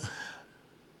Brian know,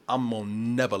 I'm gonna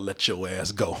never let your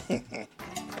ass go. Yeah,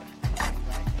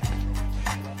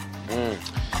 I'm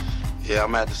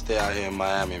gonna have to stay out here in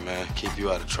Miami, man. Keep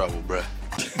you out of trouble, bruh.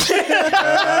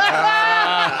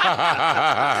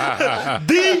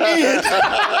 The end.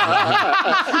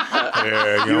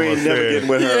 You ain't never getting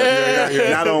with her.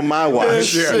 Not on my watch.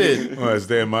 Shit. Well,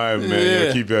 stay in Miami, man.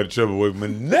 Yeah. Keep you out of trouble with me.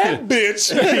 That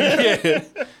bitch. Yeah.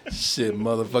 Shit,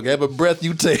 motherfucker. Every breath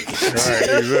you take. Right,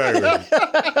 exactly.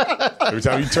 Every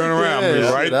time you turn around, yeah, be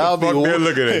right the fuck there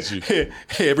looking at you.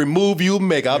 Every move you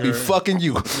make, I'll be fucking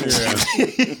you. Yeah.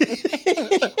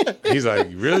 He's like,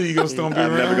 really? You gonna stomp me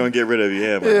around? I'm never gonna get rid of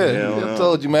you, man. I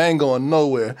told you, man, I ain't going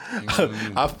nowhere.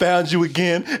 I found you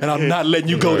again, and I'm not letting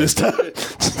you go this time.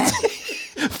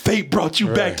 Fate brought you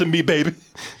back to me, baby.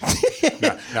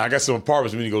 Now I got some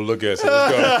apartments we need to go look at, so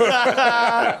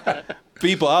let's go.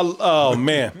 People, oh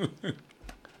man,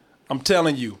 I'm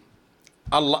telling you,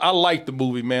 I like the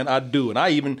movie, man. I do,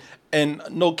 and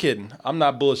no kidding, I'm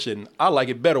not bullshitting. I like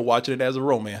it better watching it as a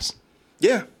romance.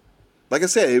 Yeah. Like I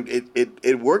said,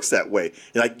 it works that way.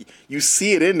 Like you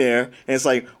see it in there, and it's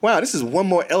like, wow, this is one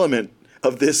more element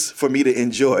of this for me to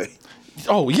enjoy.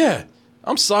 Oh yeah,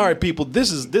 I'm sorry, people.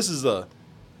 This is a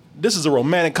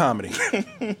romantic comedy,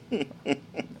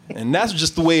 and that's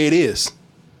just the way it is.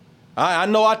 I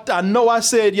know I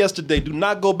said yesterday, do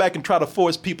not go back and try to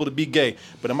force people to be gay.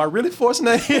 But am I really forcing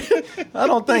that here? I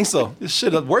don't think so. This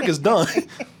shit, the work is done.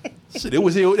 Shit, it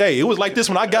was like this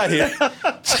when I got here.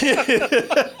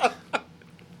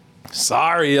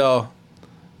 Sorry, y'all.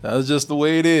 That's just the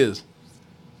way it is.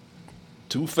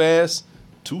 Too fast,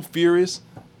 too furious,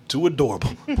 too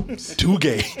adorable, too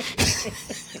gay.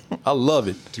 I love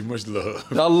it. Too much love.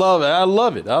 I love it. I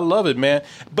love it. I love it, man.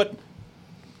 But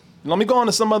let me go on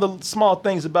to some other small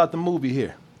things about the movie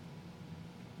here.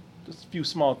 Just a few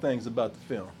small things about the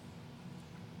film.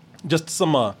 Just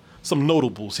some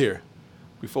notables here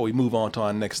before we move on to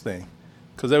our next thing.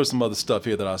 Because there was some other stuff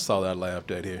here that I saw that I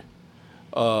laughed at here.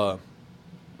 Let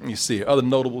me see. Other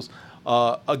notables.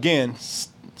 Again,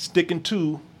 sticking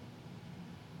to,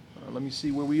 let me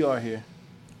see where we are here.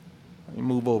 Let me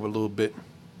move over a little bit.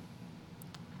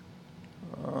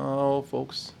 Oh,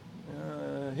 folks.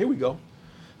 Here we go.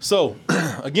 So,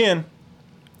 again,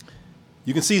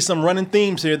 you can see some running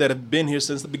themes here that have been here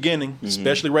since the beginning,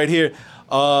 especially right here.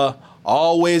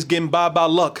 Always getting by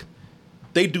luck.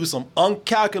 They do some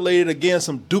uncalculated, again,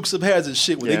 some Dukes of Hazzard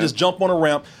shit where they just jump on a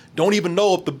ramp, don't even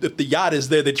know if the yacht is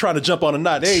there. They're trying to jump on or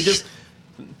not. Hey, just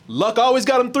luck always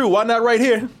got them through. Why not right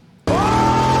here?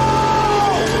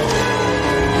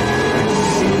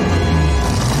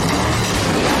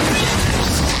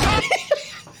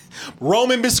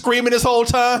 Roman been screaming this whole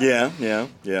time. Yeah.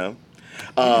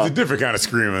 It's a different kind of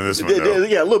screaming in this one, though.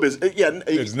 Yeah, a little bit. Yeah,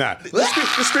 it's not. The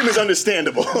scream is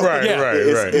understandable. Right.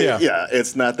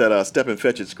 It's not that step and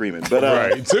fetch it screaming, but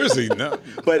right. Seriously, no.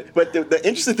 But the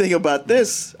interesting thing about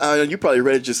this, you probably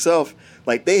read it yourself.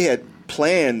 Like they had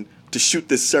planned to shoot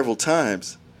this several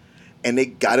times, and they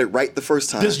got it right the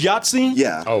first time. This yacht scene?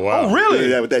 Yeah. Oh wow. Oh really?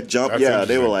 Yeah, with that jump. That's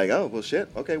they were like, oh well, shit.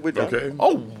 Okay, we're done. Okay.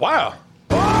 Oh wow.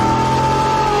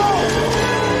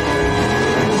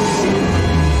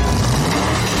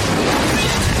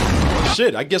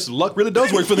 Shit, I guess luck really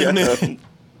does work for them.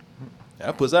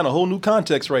 That puts that in a whole new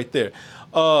context right there.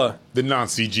 The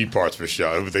non-CG parts for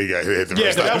sure. They got hit the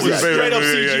first that time. was straight up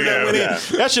CG that went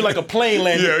in. That shit like a plane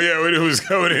landing. Yeah, when it was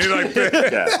going in like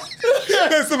that.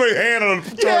 There's somebody's hand on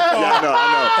the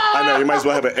I know. You might as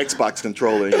well have an Xbox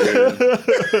controller in your hand.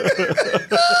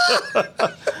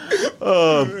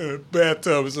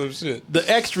 Bathtub or some shit. The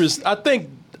extras, I think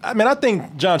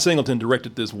John Singleton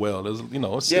directed this well.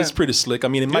 It's pretty slick. I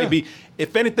mean, it might be,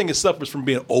 if anything, it suffers from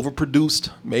being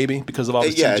overproduced, maybe because of all the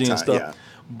CG and stuff. Yeah.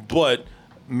 But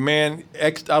man,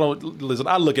 I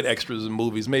look at extras in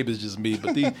movies. Maybe it's just me,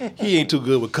 but he ain't too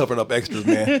good with covering up extras,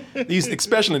 man. These,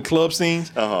 especially in club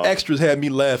scenes, extras had me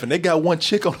laughing. They got one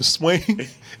chick on the swing,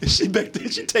 and she back there,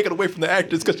 she taking away from the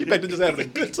actors because she back there just having a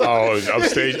good time. Oh,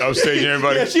 upstaging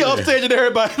everybody. Yeah, she upstaging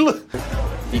everybody. Look.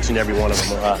 Each and every one of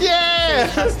them. Yeah.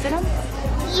 Hosted him?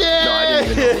 No, I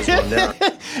didn't even know this one down.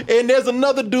 And there's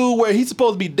another dude where he's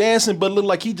supposed to be dancing, but look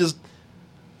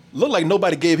like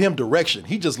nobody gave him direction.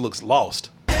 He just looks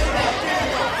lost.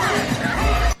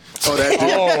 Oh,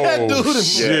 that dude.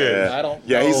 Shit. I don't.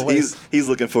 Yeah, he's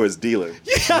looking for his dealer.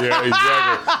 Yeah,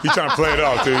 exactly. He's trying to play it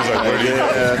off too. He's like,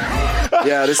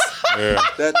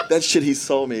 that shit he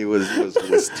sold me was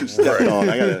too stepped on.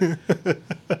 I gotta.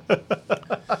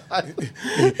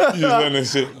 You just letting that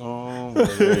shit. Oh,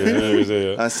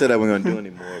 I said I wasn't gonna do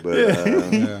anymore, but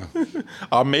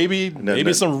or maybe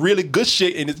some really good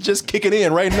shit, and it's just kicking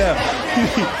in right now.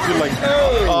 You're like,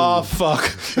 oh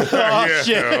fuck, oh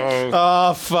shit,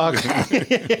 oh fuck. He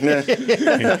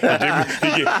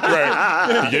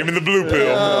gave me the blue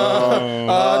pill.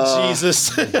 Oh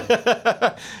Jesus.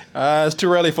 It's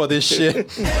too early for this shit.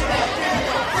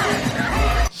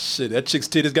 Shit, that chick's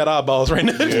titties got eyeballs right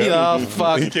now. Oh,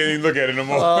 fuck. He can't even look at it no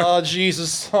more. Oh,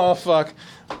 Jesus. Oh, fuck.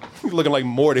 He's looking like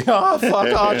Morty. Oh, fuck.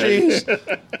 Oh, jeez.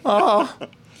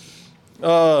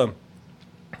 Oh.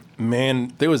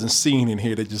 Man, there was a scene in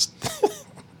here that just...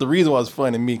 the reason why it was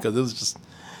funny to me, because it was just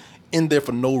in there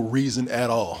for no reason at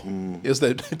all. It's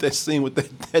that scene with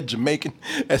that Jamaican,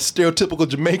 that stereotypical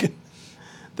Jamaican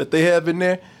that they have in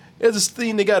there. There's a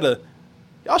scene they got to...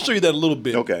 I'll show you that a little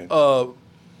bit. Okay.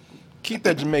 Keep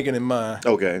that Jamaican in mind.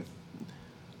 Okay.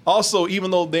 Also, even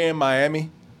though they're in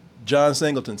Miami, John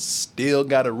Singleton still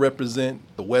got to represent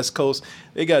the West Coast.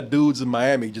 They got dudes in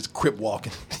Miami just crip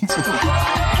walking.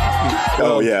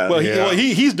 Oh yeah. Well,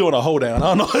 he's doing a hold down.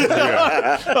 I don't know.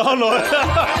 I don't know.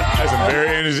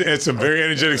 That's some very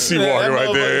energetic sea walker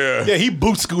right there. Yeah, he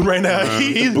boot scooting right now.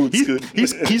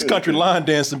 He's country line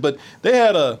dancing. But they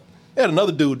had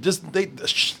another dude. Just they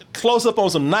close up on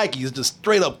some Nikes, just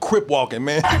straight up crip walking,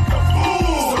 man. I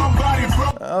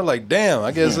was like, damn.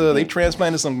 I guess they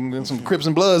transplanted some Crips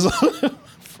and Bloods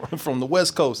from the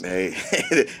West Coast. Hey,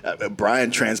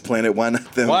 Brian transplanted. Why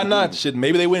not them? Why not? Shit,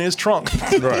 maybe they went in his trunk.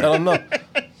 Right. I don't know.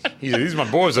 These are my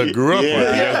boys I grew up with. You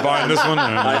guys buying this one?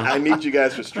 I need you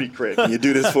guys for street cred. Can you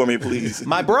do this for me, please?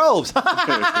 My bros.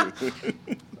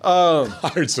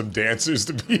 I heard some dancers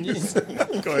to be.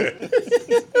 Go ahead.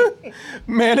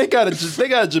 Man, they got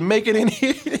a Jamaican in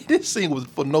here. This scene was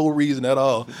for no reason at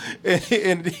all,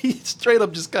 and he straight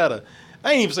up just got a.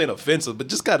 I ain't even saying offensive, but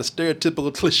just got a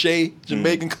stereotypical cliche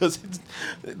Jamaican because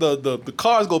the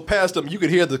cars go past them. You could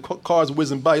hear the cars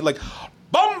whizzing by. Like,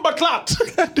 Bomba Clot.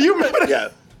 Do you remember that? Yeah.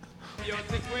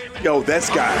 Yo, this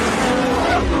guy.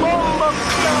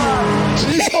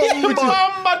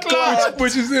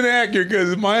 Which is inaccurate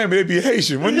because in Miami they'd be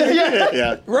Haitian, wouldn't they?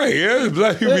 Yeah. Right, yeah.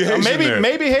 Black people be Haitian.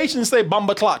 Maybe Haitians say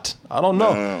Bomba Clot. I don't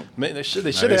know. They should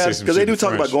have. Because they do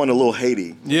talk about going to Little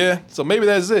Haiti. Yeah, so maybe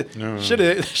that's it. Should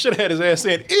have had his ass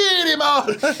saying, eat him out.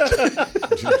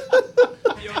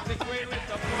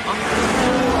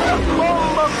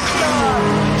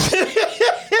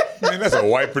 Man, that's a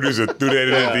white producer threw that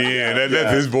in at the end.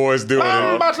 That's his voice doing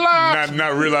it.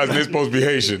 Not realizing they're supposed to be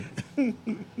Haitian.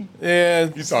 Yeah,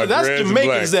 that's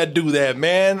Jamaicans that do that,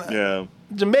 man. Yeah.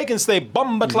 Jamaicans say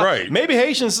Bomba Clot. Right. Maybe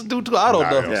Haitians do too. I don't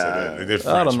know. They're French,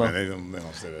 I don't know. Man. They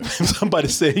don't say that. Somebody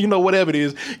said, whatever it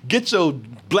is, get your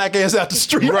black ass out the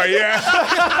street. Right, yeah.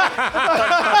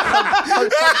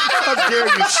 How dare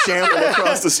you shamble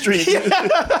across the street?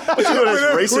 But you know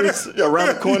there's racists around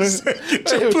the corner.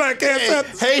 Get your black ass out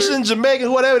the street. Haitian,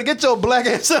 Jamaican, whatever, get your black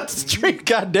ass out the street,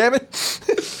 God damn it.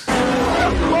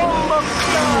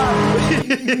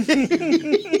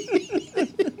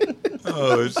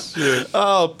 Oh, shit.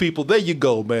 Oh, people, there you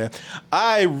go, man.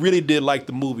 I really did like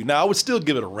the movie. Now, I would still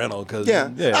give it a rental. Cause,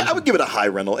 I would give it a high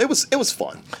rental. It was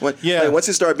fun. Once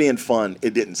it started being fun,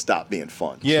 it didn't stop being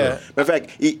fun. Yeah. Matter of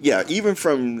fact, even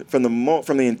from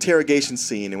the interrogation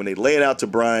scene, and when they lay it out to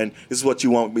Brian, this is what you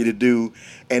want me to do,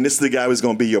 and this is the guy who's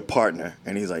going to be your partner.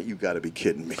 And he's like, you got to be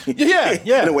kidding me. Yeah.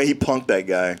 And the way he punked that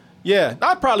guy. Yeah,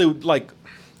 I probably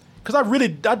because I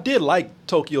did like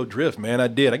Tokyo Drift, man. I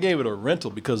did. I gave it a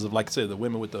rental because of, like I said, the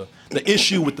women with the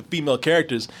issue with the female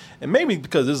characters, and maybe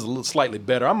because this is a little slightly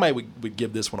better. I might would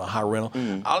give this one a high rental.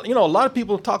 A lot of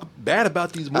people talk bad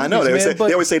about these movies. I know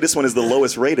they always say this one is the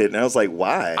lowest rated, and I was like,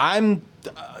 why?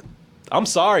 I'm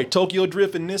sorry, Tokyo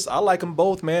Drift and this, I like them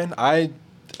both, man.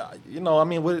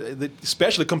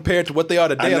 Especially compared to what they are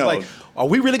today. I was like, are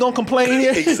we really gonna complain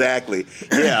here? Exactly.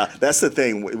 Yeah, that's the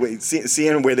thing.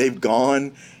 Seeing where they've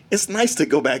gone, it's nice to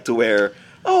go back to where,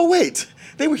 oh wait,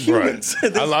 they were humans.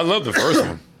 Right. I love the first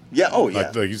one. Yeah. Oh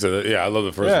yeah. Like you said, I love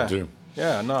the first one too.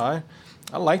 Yeah. No,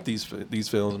 I like these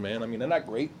films, man. I mean, they're not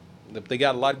great. They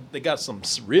got some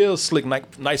real slick,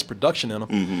 nice production in them.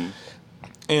 Mm-hmm.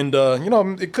 And,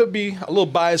 it could be a little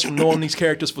biased from knowing these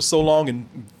characters for so long and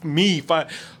me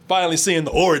finally seeing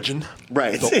the origin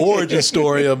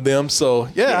story of them. So,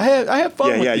 I had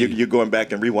fun with these. You're going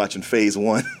back and rewatching Phase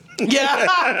 1. Yeah.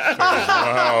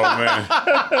 Oh, man.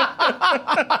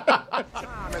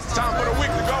 It's time for the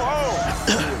week to go.